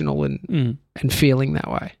emotional and feeling that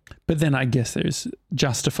way. But then I guess there's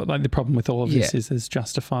justified. Like the problem with all of this is there's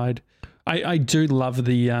justified. I do love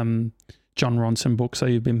the John Ronson book, So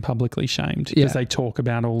You've Been Publicly Shamed, because they talk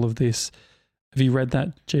about all of this. Have you read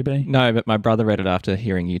that, GB? No, but my brother read it after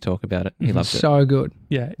hearing you talk about it. He loved it. So good.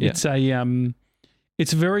 Yeah, Yeah.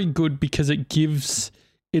 it's very good because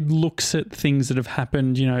it looks at things that have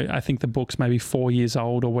happened. I think the book's maybe 4 years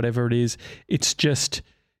old or whatever it is. It's just,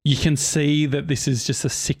 you can see that this is just a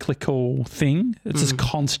cyclical thing. It's just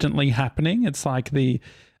constantly happening. It's like it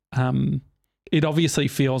obviously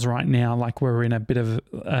feels right now like we're in a bit of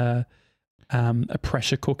a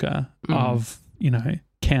pressure cooker of,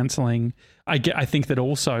 cancelling. I think that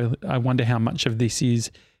also, I wonder how much of this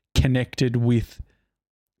is connected with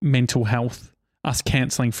mental health, us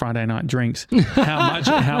cancelling Friday night drinks.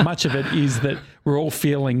 How much of it is that we're all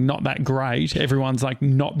feeling not that great. Everyone's like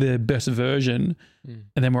not their best version.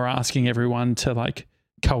 And then we're asking everyone to like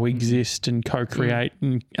coexist and co-create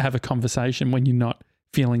and have a conversation when you're not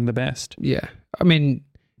feeling the best. Yeah. I mean,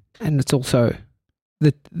 and it's also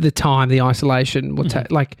the time, the isolation,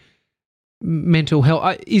 like mental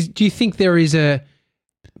health. Do you think there is a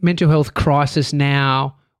mental health crisis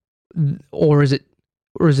now, or is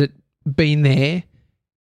it been there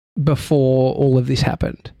before all of this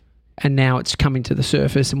happened, and now it's coming to the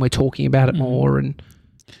surface and we're talking about it more? And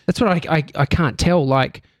that's what I can't tell.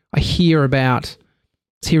 Like I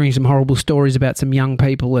hearing some horrible stories about some young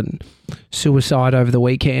people and suicide over the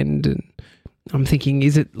weekend, and I'm thinking,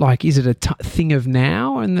 is it a thing of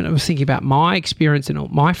now? And then I was thinking about my experience and all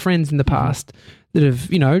my friends in the past that have,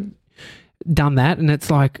 done that. And it's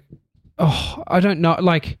like, I don't know.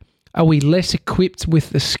 Like, are we less equipped with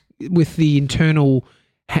the internal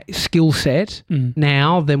skill set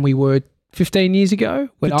now than we were 15 years ago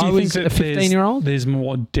when I was a 15-year-old? There's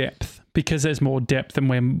more depth because there's more depth and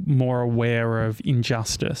we're more aware of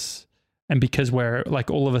injustice. And because we're like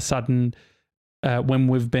all of a sudden, when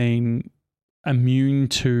we've been immune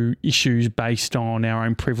to issues based on our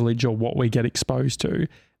own privilege or what we get exposed to,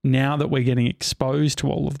 now that we're getting exposed to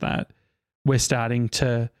all of that, we're starting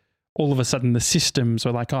to, all of a sudden the systems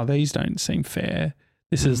are like, oh, these don't seem fair.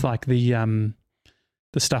 This is like the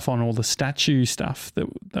stuff on all the statue stuff that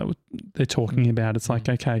they're talking about. It's like,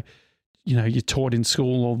 okay, you're taught in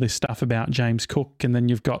school all this stuff about James Cook, and then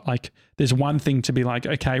you've got like, there's one thing to be like,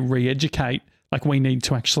 okay, re-educate. Like we need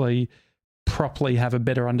to actually properly have a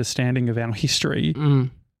better understanding of our history.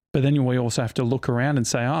 But then we also have to look around and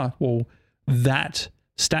say, oh, well, that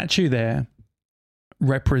statue there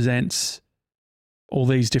represents all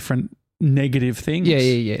these different negative things.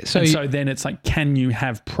 Yeah. So then it's like, can you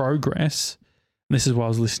have progress? And this is what I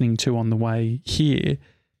was listening to on the way here.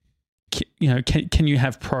 Can you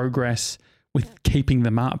have progress with keeping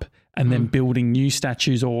them up and then building new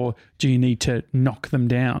statues, or do you need to knock them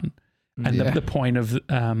down? And the point of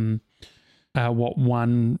what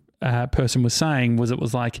one person was saying was, it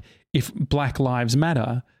was like, if Black Lives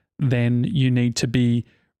Matter, then you need to be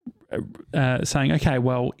saying, okay,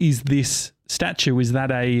 well, is this statue,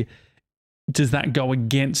 does that go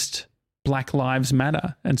against Black Lives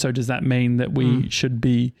Matter? And so does that mean that we should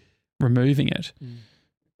be removing it?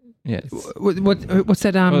 Yeah. What's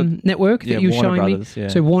that network that you were Warner showing Brothers, me? yeah.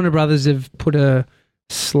 So Warner Brothers have put a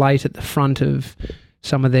slate at the front of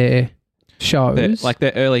some of their shows. Like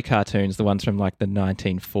their early cartoons, the ones from like the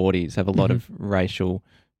 1940s, have a lot of racial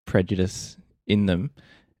prejudice in them,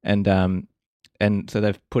 and so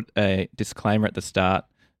they've put a disclaimer at the start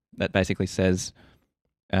that basically says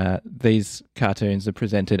these cartoons are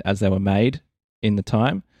presented as they were made in the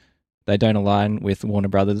time. They don't align with Warner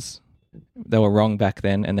Brothers. They were wrong back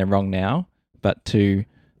then and they're wrong now, but to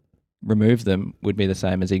remove them would be the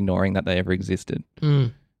same as ignoring that they ever existed.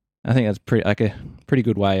 I think that's a pretty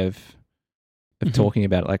good way of talking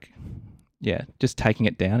about it. Like, yeah, just taking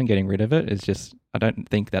it down and getting rid of it is just, I don't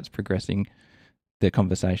think that's progressing the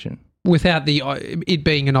conversation. Without it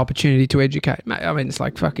being an opportunity to educate. I mean, it's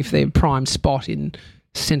like, fuck, if they're prime spot in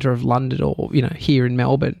centre of London or, here in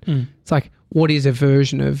Melbourne, it's like, what is a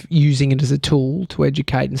version of using it as a tool to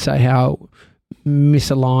educate and say how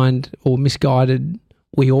misaligned or misguided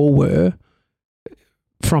we all were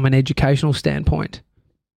from an educational standpoint?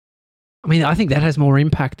 I mean, I think that has more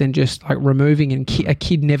impact than just like removing and a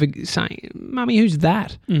kid never saying, "Mummy, who's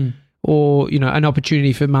that?" Or, an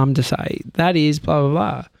opportunity for mum to say, "That is blah, blah,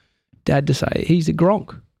 blah." Dad to say, "He's a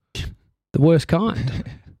gronk, the worst kind."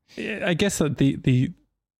 Yeah, I guess that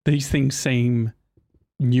these things seem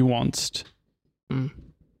nuanced.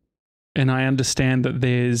 And I understand that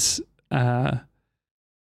there's, I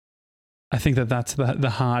think that's the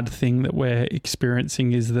hard thing that we're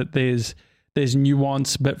experiencing, is that there's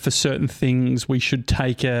nuance, but for certain things we should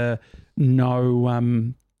take by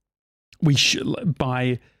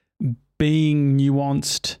being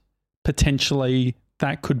nuanced, potentially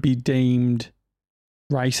that could be deemed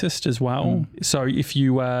racist as well. So if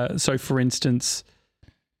you, for instance,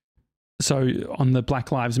 on the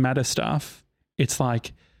Black Lives Matter stuff, it's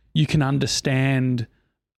like, you can understand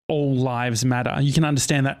all lives matter. You can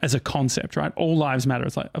understand that as a concept, right? All lives matter.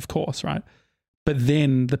 It's like, of course, right? But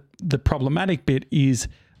then the problematic bit is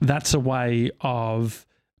that's a way of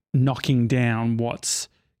knocking down what's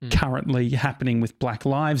currently happening with Black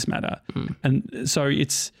Lives Matter. And so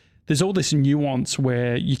there's all this nuance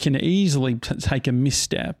where you can easily take a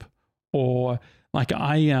misstep, or like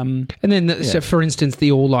and then, so for instance,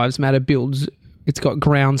 the All Lives Matter builds, it's got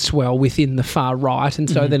groundswell within the far right. And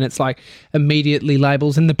so then it's like immediately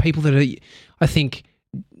labels, and the people that are, I think,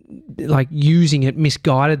 like using it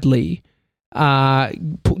misguidedly,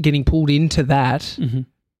 getting pulled into that,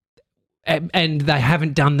 and they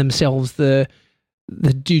haven't done themselves the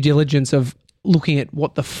due diligence of looking at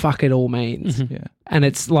what the fuck it all means. And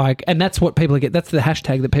it's like, and that's what people get. That's the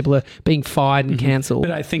hashtag that people are being fired and cancelled.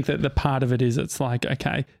 But I think that the part of it is, it's like,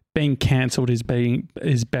 okay, being cancelled is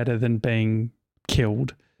better than being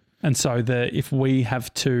killed. And so if we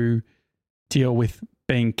have to deal with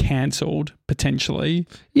being cancelled potentially,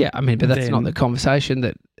 I mean, but that's not the conversation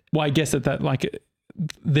that. Well, I guess that like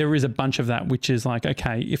there is a bunch of that, which is like,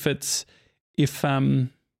 okay, if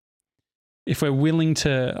we're willing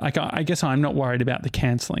to, like, I guess I'm not worried about the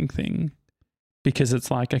cancelling thing, because it's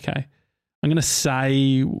like, okay, I'm going to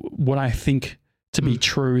say what I think to be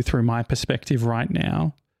true through my perspective right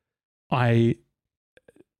now. I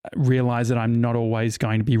realize that I'm not always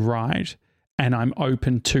going to be right, and I'm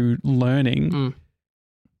open to learning.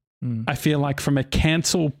 I feel like from a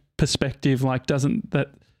cancel perspective, like, doesn't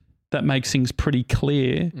that makes things pretty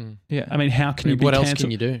clear. Yeah. I mean, how can you be what cancelled? else can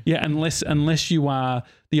you do? Yeah, unless you are,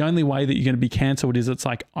 the only way that you're going to be cancelled is, it's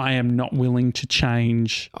like, I am not willing to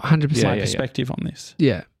change 100% my perspective on this.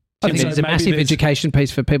 Yeah. I think So there's a maybe massive education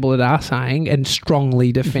piece for people that are saying and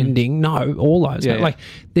strongly defending, no, all those. Like,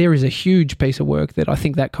 there is a huge piece of work that I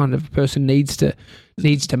think that kind of person needs to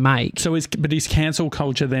make. So is cancel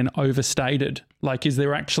culture then overstated? Like, is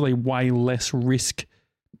there actually way less risk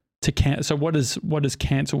to cancel? So what does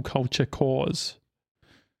cancel culture cause?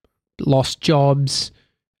 Lost jobs,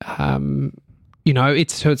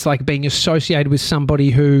 it's like being associated with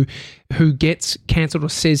somebody who gets cancelled or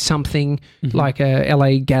says something, like a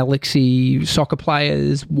LA Galaxy soccer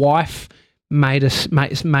player's wife made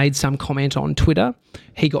some comment on Twitter.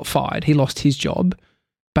 He got fired. He lost his job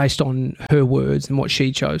based on her words and what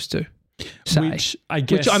she chose to say. Which I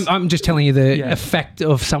guess, I'm just telling you the effect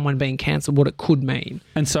of someone being cancelled, what it could mean.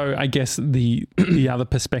 And so I guess the other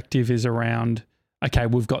perspective is around, okay,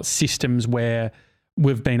 we've got systems where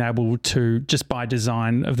we've been able to, just by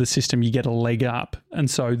design of the system, you get a leg up. And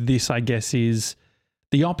so this, I guess, is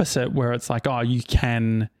the opposite, where it's like, oh, you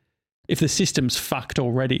can, if the system's fucked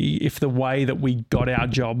already, if the way that we got our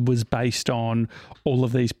job was based on all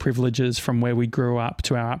of these privileges from where we grew up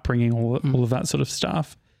to our upbringing, all of that sort of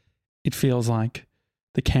stuff, it feels like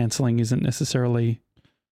the cancelling isn't necessarily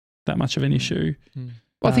that much of an issue.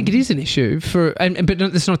 Well, I think it is an issue but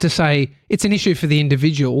that's not to say it's an issue for the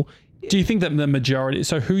individual. Do you think that the majority?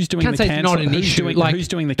 So who's doing Can't the say it's cancelling? not an issue. Who's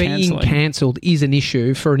doing the being cancelling? cancelled is an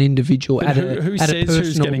issue for an individual at a Who at says a personal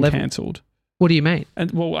who's getting level. cancelled? What do you mean?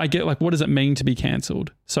 And well, I get like, what does it mean to be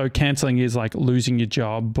cancelled? So cancelling is like losing your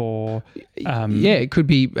job, or Yeah, it could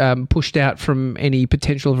be pushed out from any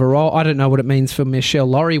potential of a role. I don't know what it means for Michelle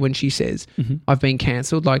Laurie when she says, I've been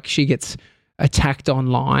cancelled. Like she gets attacked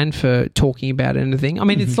online for talking about anything. I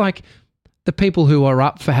mean, it's like the people who are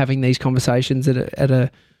up for having these conversations at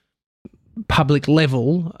a public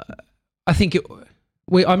level. I think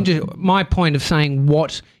my point of saying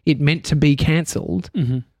what it meant to be cancelled.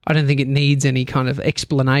 I don't think it needs any kind of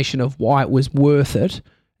explanation of why it was worth it.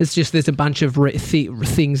 It's just there's a bunch of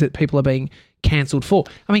things that people are being cancelled for.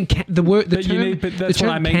 I mean, the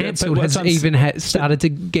term cancelled has even started to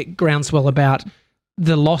get groundswell about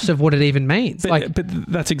the loss of what it even means. But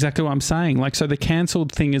that's exactly what I'm saying. Like, so the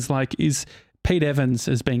cancelled thing is Pete Evans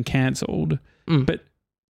has been cancelled, but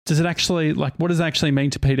does it actually, like, what does it actually mean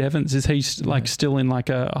to Pete Evans? Is he like still in like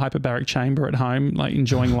a hyperbaric chamber at home, like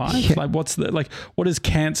enjoying life? Yeah. Like, what is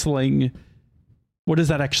cancelling? What does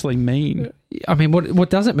that actually mean? I mean, what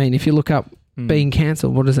does it mean? If you look up being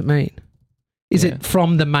cancelled, what does it mean? Is it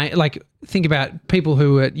from the main, like, think about people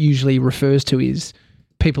who it usually refers to is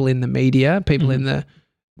people in the media, people in the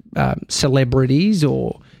celebrities,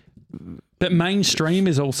 or... But mainstream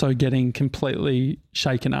is also getting completely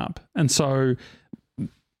shaken up. And so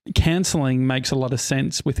cancelling makes a lot of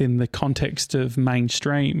sense within the context of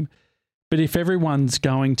mainstream. But if everyone's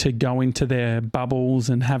going to go into their bubbles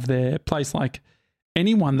and have their place, like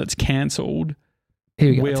anyone that's cancelled...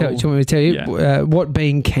 Here we go. Do you want me to tell you what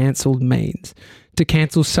being cancelled means? To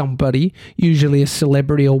cancel somebody, usually a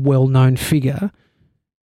celebrity or well-known figure,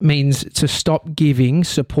 means to stop giving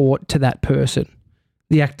support to that person.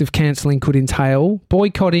 The act of cancelling could entail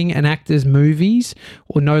boycotting an actor's movies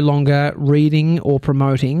or no longer reading or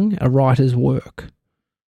promoting a writer's work.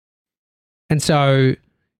 And so...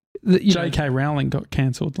 J.K. Rowling got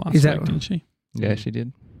cancelled last week, didn't she? Yeah, she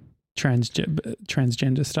did.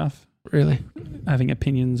 Transgender stuff. Really? Having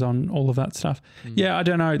opinions on all of that stuff. Yeah, I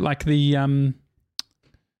don't know. Like the...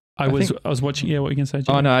 I was watching... Yeah, what were you going to say,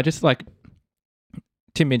 Jim? Oh, no, I just like...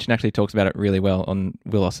 Tim Minchin actually talks about it really well on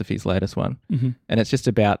Willosophy's latest one. And it's just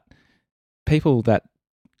about people that,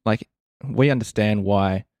 like, we understand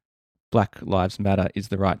why Black Lives Matter is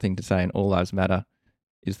the right thing to say and All Lives Matter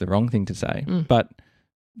is the wrong thing to say. But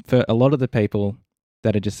for a lot of the people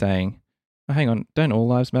that are just saying, oh, hang on, don't all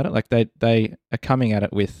lives matter? Like they are coming at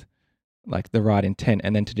it with like the right intent,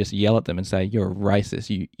 and then to just yell at them and say, you're a racist,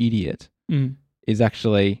 you idiot, is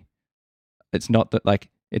actually, it's not that, like,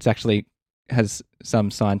 it's actually has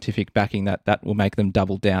some scientific backing that will make them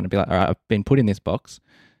double down and be like, all right, I've been put in this box.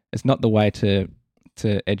 It's not the way to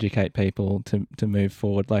educate people to move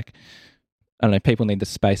forward. Like, I don't know, people need the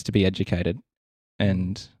space to be educated,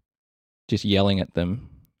 and just yelling at them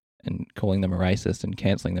and calling them a racist and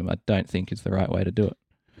cancelling them, I don't think is the right way to do it.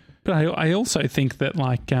 But I also think that,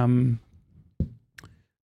 like,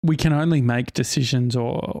 we can only make decisions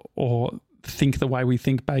or think the way we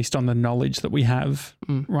think based on the knowledge that we have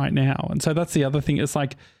right now. And so that's the other thing. It's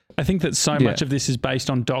like, I think that so much of this is based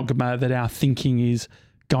on dogma that our thinking is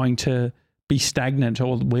going to be stagnant,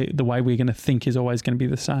 or the way we're going to think is always going to be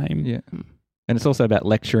the same. Yeah. And it's also about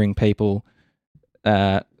lecturing people,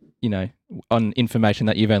 on information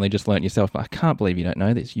that you've only just learnt yourself. I can't believe you don't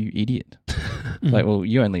know this, you idiot. Like, well,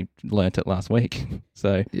 you only learnt it last week.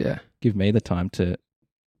 So give me the time to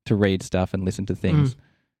read stuff and listen to things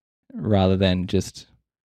rather than just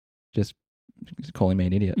calling me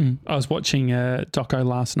an idiot. I was watching a doco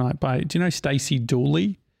last night do you know Stacey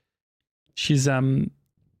Dooley? She's a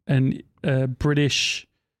British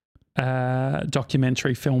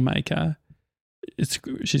documentary filmmaker.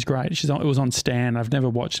 She's great. It was on Stan. I've never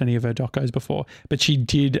watched any of her docos before, but she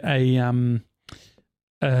did a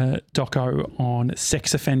doco on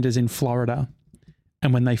sex offenders in Florida,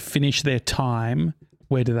 and when they finish their time,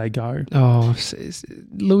 where do they go? Oh,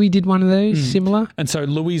 Louis did one of those similar. And so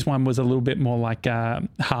Louis' one was a little bit more like a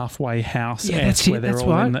halfway house. Yeah, that's it. Where they're that's all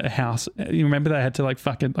right. in the house. You remember they had to like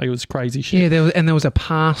fucking, like, it was crazy shit. Yeah, there was a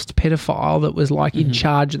past pedophile that was like in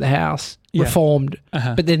charge of the house, reformed.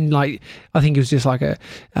 But then, like, I think it was just like a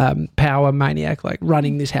power maniac, like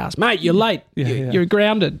running this house. Mate, you're late. You're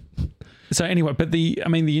grounded. So anyway, but the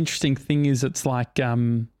interesting thing is it's like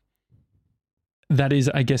that is,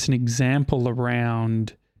 I guess, an example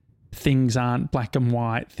around things aren't black and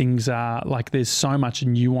white. Things are like there's so much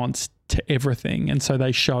nuance to everything. And so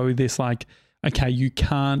they show this like, okay, you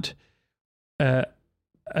can't, a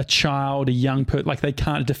child, a young person, like they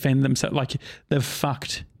can't defend themselves. Like they've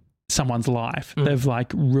fucked someone's life. They've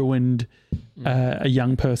like ruined a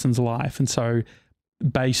young person's life. And so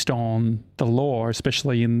based on the law,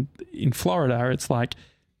 especially in Florida, it's like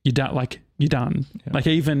you're done. Yeah. Like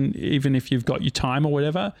even if you've got your time or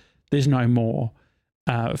whatever, there's no more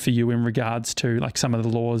for you in regards to like some of the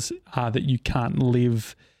laws are that you can't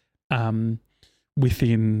live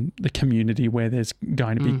within the community where there's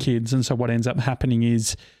going to be kids. And so what ends up happening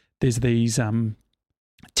is there's these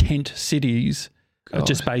tent cities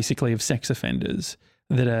just basically of sex offenders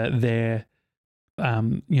that are there,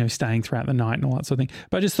 staying throughout the night and all that sort of thing.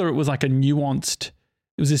 But I just thought it was like it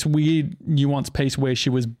was this weird nuanced piece where she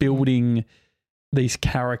was building these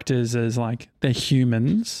characters as like they're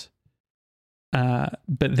humans, but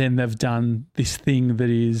then they've done this thing that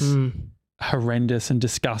is horrendous and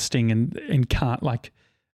disgusting and can't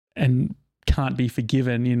be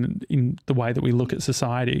forgiven in the way that we look at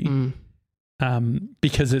society,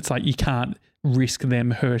 because it's like you can't risk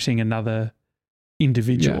them hurting another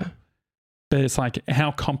individual. Yeah. But it's like,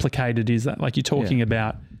 how complicated is that? Like you're talking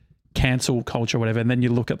about cancel culture or whatever, and then you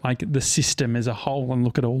look at like the system as a whole and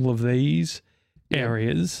look at all of these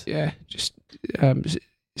areas. Yeah, just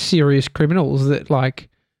serious criminals that like,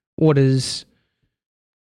 is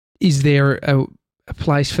there a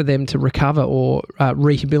place for them to recover or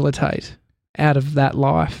rehabilitate out of that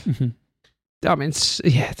life? I mean,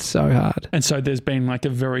 it's so hard. And so there's been like a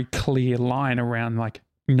very clear line around like,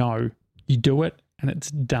 no, you do it and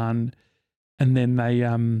it's done. And then they,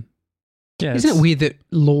 Isn't it weird that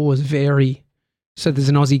laws vary? So there's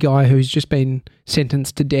an Aussie guy who's just been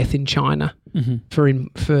sentenced to death in China for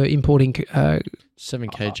importing 7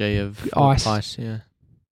 kg of ice. Yeah,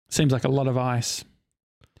 seems like a lot of ice.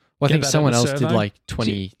 Well, I think someone else did like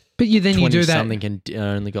 20. But you do that something and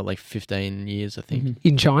only got like 15 years, I think,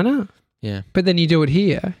 in China. Yeah, but then you do it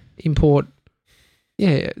here, import.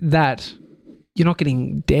 Yeah, that you're not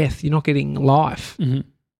getting death, you're not getting life.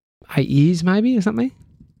 8 years maybe or something.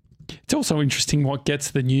 It's also interesting what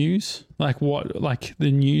gets the news, like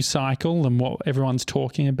the news cycle and what everyone's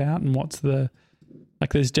talking about and what's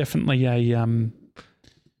there's definitely an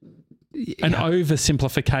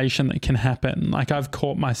oversimplification that can happen. Like I've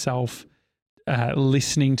caught myself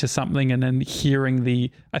listening to something and then hearing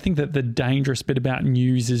I think that the dangerous bit about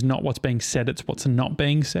news is not what's being said, it's what's not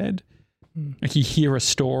being said. Like you hear a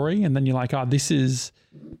story and then you're like, oh,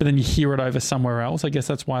 but then you hear it over somewhere else. I guess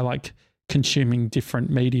that's why like consuming different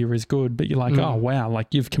media is good, but you're like, oh wow,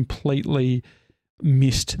 like you've completely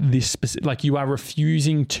missed this specific, like you are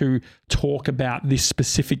refusing to talk about this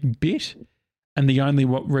specific bit. And the only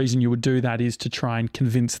reason you would do that is to try and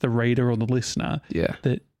convince the reader or the listener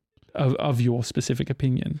that of your specific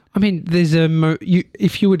opinion. I mean, there's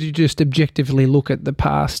if you were to just objectively look at the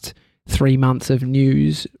past 3 months of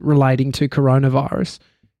news relating to coronavirus,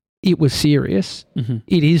 it was serious.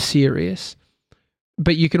 It is serious.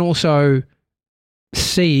 But you can also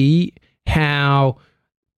see how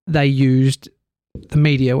they used the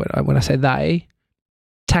media, when I say they,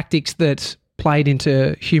 tactics that played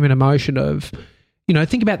into human emotion of,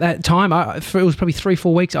 think about that time. It was probably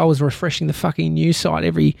 3-4 weeks. I was refreshing the fucking news site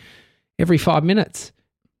every 5 minutes.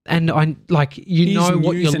 And I what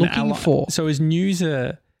you're looking for. So is news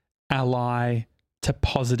a ally to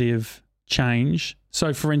positive change?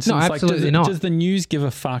 So for instance, does the news give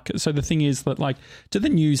a fuck? So the thing is that like, do the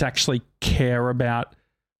news actually care about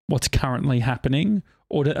what's currently happening,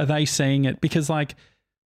 or are they seeing it? Because like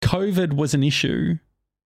COVID was an issue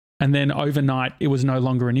and then overnight it was no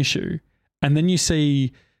longer an issue. And then you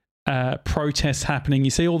see protests happening,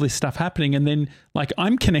 you see all this stuff happening, and then like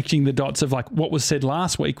I'm connecting the dots of like what was said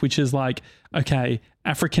last week, which is like, okay,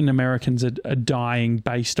 African Americans are dying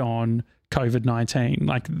based on COVID-19.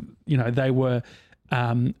 Like, they were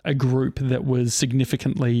a group that was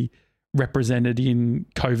significantly represented in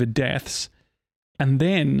COVID deaths. And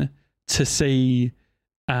then to see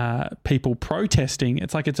people protesting,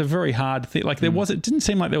 it's like it's a very hard thing. Like it didn't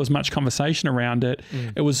seem like there was much conversation around it.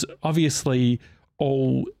 It was obviously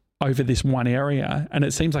all over this one area, and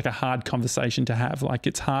it seems like a hard conversation to have. Like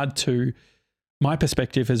it's hard to, my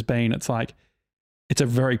perspective has been, it's like it's a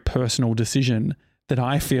very personal decision that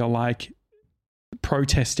I feel like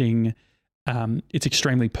protesting, it's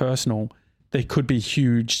extremely personal. There could be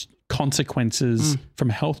huge consequences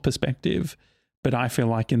from a health perspective, but I feel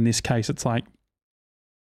like in this case, it's like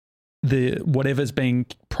the whatever's being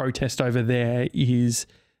protest over there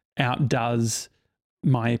outdoes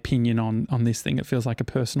my opinion on this thing. It feels like a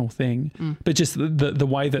personal thing. But just the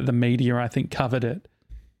way that the media, I think, covered it,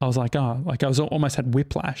 I was like, I was almost had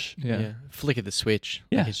whiplash. Yeah. Flick of the switch.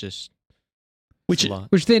 Yeah. Like it's just... Which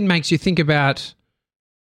then makes you think about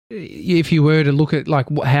if you were to look at like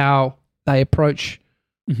how they approach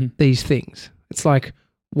these things. It's like,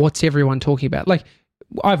 what's everyone talking about? Like,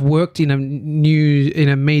 I've worked in a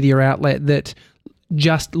media outlet that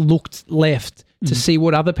just looked left to see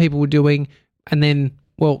what other people were doing, and then,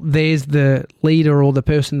 well, there's the leader or the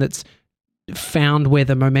person that's found where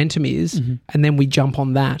the momentum is, and then we jump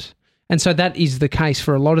on that. And so that is the case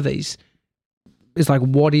for a lot of these. It's like,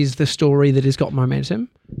 what is the story that has got momentum?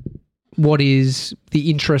 What is the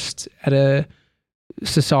interest at a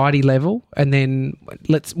society level? And then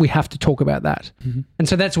we have to talk about that. And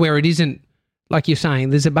so that's where it isn't, like you're saying,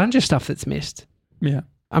 there's a bunch of stuff that's missed. Yeah.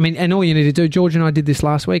 I mean, and all you need to do, George and I did this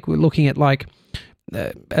last week, we're looking at like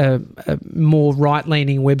a more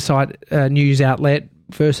right-leaning website news outlet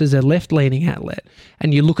versus a left-leaning outlet.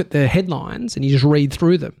 And you look at the headlines and you just read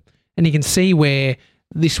through them. And you can see where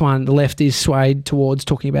this one, the left is swayed towards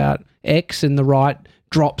talking about X and the right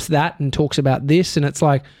drops that and talks about this. And it's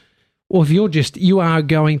like, well, if you are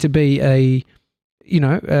going to be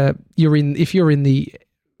if you're in the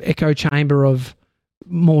echo chamber of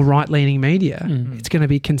more right-leaning media, it's going to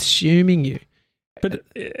be consuming you.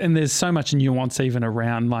 And there's so much nuance even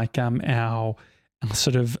around like our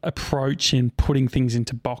sort of approach in putting things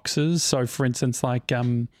into boxes. So for instance, like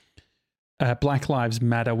Black Lives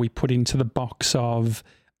Matter, we put into the box of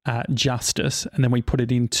justice, and then we put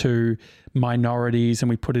it into minorities, and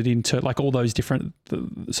we put it into like all those different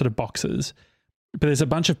sort of boxes. But there's a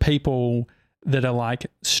bunch of people that are like,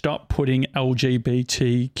 stop putting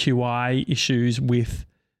LGBTQI issues with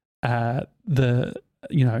the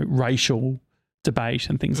racial debate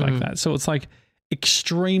and things like that. So it's like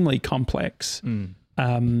extremely complex. And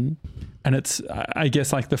it's, I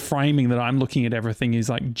guess, like the framing that I'm looking at everything is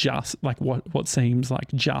like just like what seems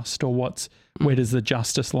like just, or where does the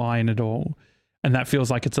justice lie in it all? And that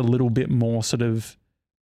feels like it's a little bit more sort of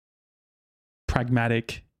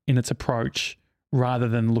pragmatic in its approach, rather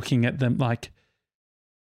than looking at them like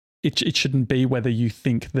it shouldn't be whether you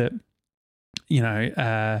think that,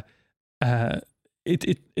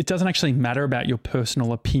 it doesn't actually matter about your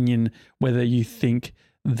personal opinion whether you think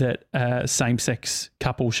that a same-sex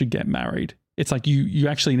couple should get married. It's like you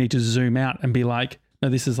actually need to zoom out and be like, no,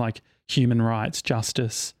 this is like human rights,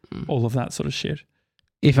 justice, all of that sort of shit.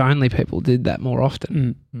 If only people did that more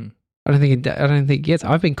often. I don't think it gets.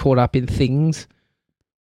 I've been caught up in things,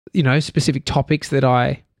 specific topics that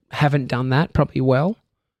I haven't done that probably well.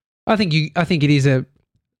 I think it is a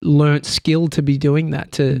learnt skill to be doing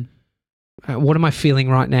that. To what am I feeling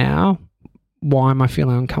right now? Why am I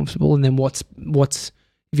feeling uncomfortable? And then what's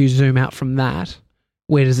if you zoom out from that,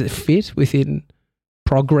 where does it fit within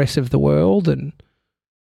progress of the world? And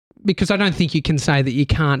because I don't think you can say that you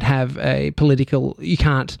can't have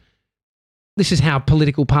this is how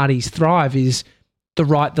political parties thrive, is the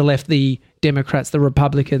right, the left, the Democrats, the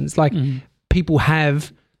Republicans. Like people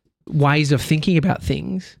have ways of thinking about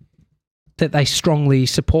things that they strongly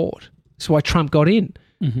support. That's why Trump got in,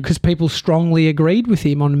 because people strongly agreed with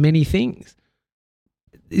him on many things.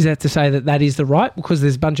 Is that to say that is the right? Because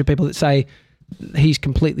there's a bunch of people that say he's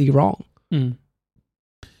completely wrong.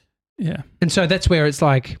 Yeah. And so that's where it's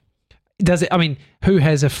like, who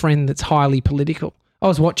has a friend that's highly political? I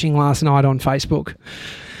was watching last night on Facebook.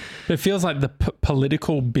 But it feels like the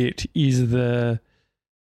political bit is But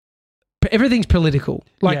everything's political.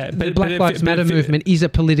 Like the Black Lives Matter movement has a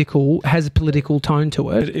political tone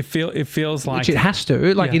to it. But it feels like... Which it has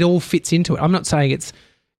to. Like it all fits into it. I'm not saying it's...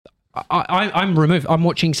 I'm removed. I'm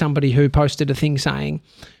watching somebody who posted a thing saying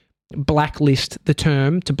the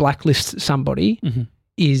term to blacklist somebody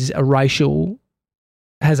is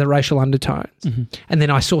has a racial undertones. And then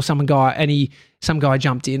I saw some guy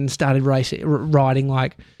jumped in and started writing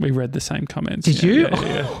like... We read the same comments. Did you?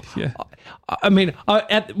 Yeah. I mean,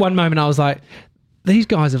 at one moment I was like, these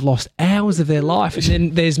guys have lost hours of their life. And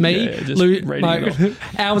then there's me,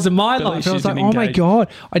 hours of my life. And I was like, oh my God.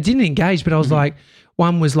 I didn't engage, but I was like...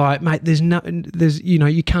 One was like, mate,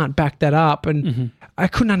 you can't back that up. And I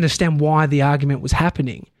couldn't understand why the argument was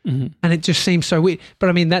happening. And it just seems so weird. But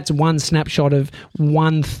I mean, that's one snapshot of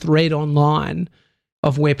one thread online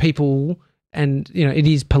of where people, and, it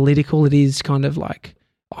is political. It is kind of like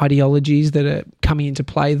ideologies that are coming into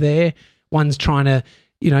play there. One's trying to,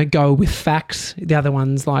 go with facts. The other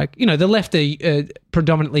one's like, the left are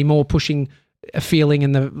predominantly more pushing a feeling,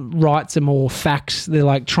 and the rights are more facts. They're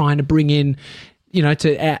like trying to bring in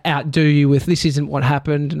to outdo you with this isn't what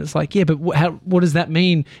happened, and it's like, yeah, but what does that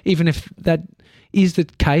mean? Even if that is the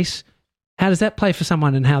case, how does that play for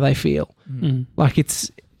someone and how they feel? Mm. Like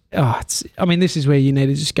I mean, this is where you need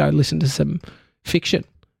to just go listen to some fiction.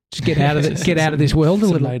 Just get out of this world a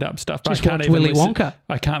some little. made up stuff. But Just I can't watch even Willy listen. Wonka.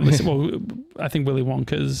 I can't listen. Well, I think Willy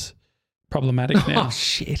Wonka's problematic now. Oh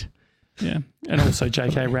shit! Yeah, and also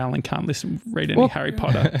J.K. Rowling can't read any Harry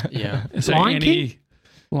Potter. Yeah. So Lion King?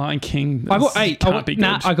 Lion King. Can't be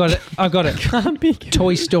nah, good. I got it. Can't be good.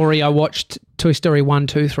 Toy Story. I watched Toy Story 1,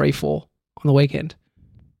 2, 3, 4 on the weekend.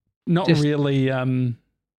 Not just- really.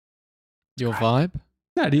 Your vibe?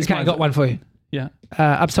 No, it is. Okay, I got one for you. Yeah.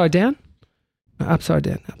 Upside Down. Upside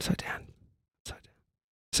Down.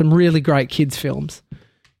 Some really great kids films.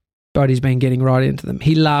 Bodie's been getting right into them.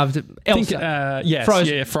 He loved Elsa. Yes,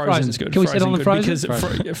 Frozen. yeah, Frozen's good. Can we settle on the Frozen?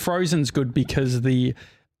 Frozen? Because Frozen's good because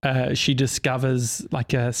she discovers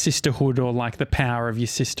like a sisterhood or like the power of your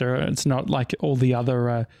sister. It's not like all the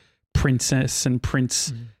other princess and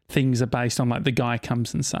prince things are based on like the guy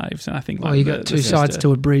comes and saves. And I think like you got two sides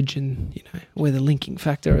to a bridge, and where the linking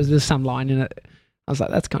factor is. There's some line in it. I was like,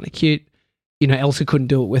 that's kind of cute. Elsa couldn't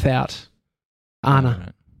do it without Anna.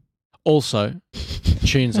 Right. Also,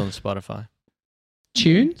 tunes on Spotify.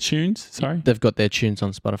 Tunes. Sorry. They've got their tunes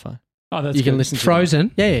on Spotify. Oh, that's You can good. listen to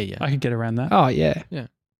Frozen. Yeah. I could get around that. Oh yeah.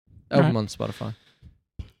 Album on Spotify.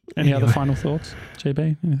 Any other Anyway. final thoughts,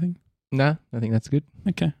 GB? Anything? No, I think that's good.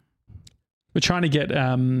 Okay. We're trying to get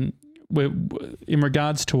we're in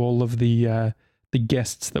regards to all of the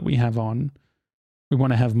guests that we have on. We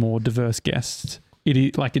want to have more diverse guests.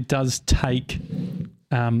 It does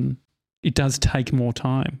take more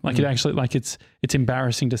time. Like it actually, like it's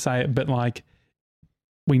embarrassing to say it, but like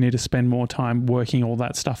we need to spend more time working all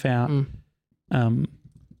that stuff out.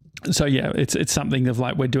 So yeah, it's something of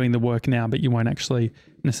like we're doing the work now, but you won't actually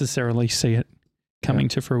necessarily see it coming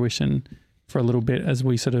to fruition for a little bit as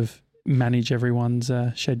we sort of manage everyone's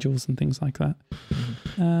schedules and things like that.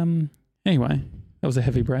 Anyway, that was a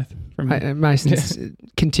heavy breath from me. Mason's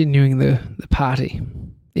continuing the party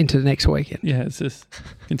into the next weekend. Yeah, it's just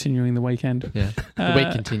continuing the weekend. Yeah. The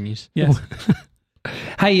week continues. Yes.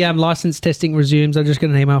 Hey, license testing resumes. I just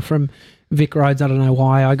got an email from Vic Rhodes. I don't know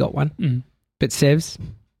why I got one, but Sevs.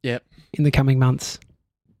 Yep. In the coming months,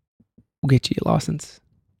 we'll get you your license.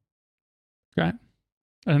 Great.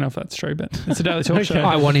 I don't know if that's true, but it's a Daily Talk Show.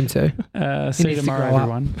 I want him to. See you needs to tomorrow, grow up.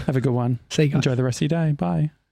 everyone. Have a good one. See you guys. Enjoy the rest of your day. Bye.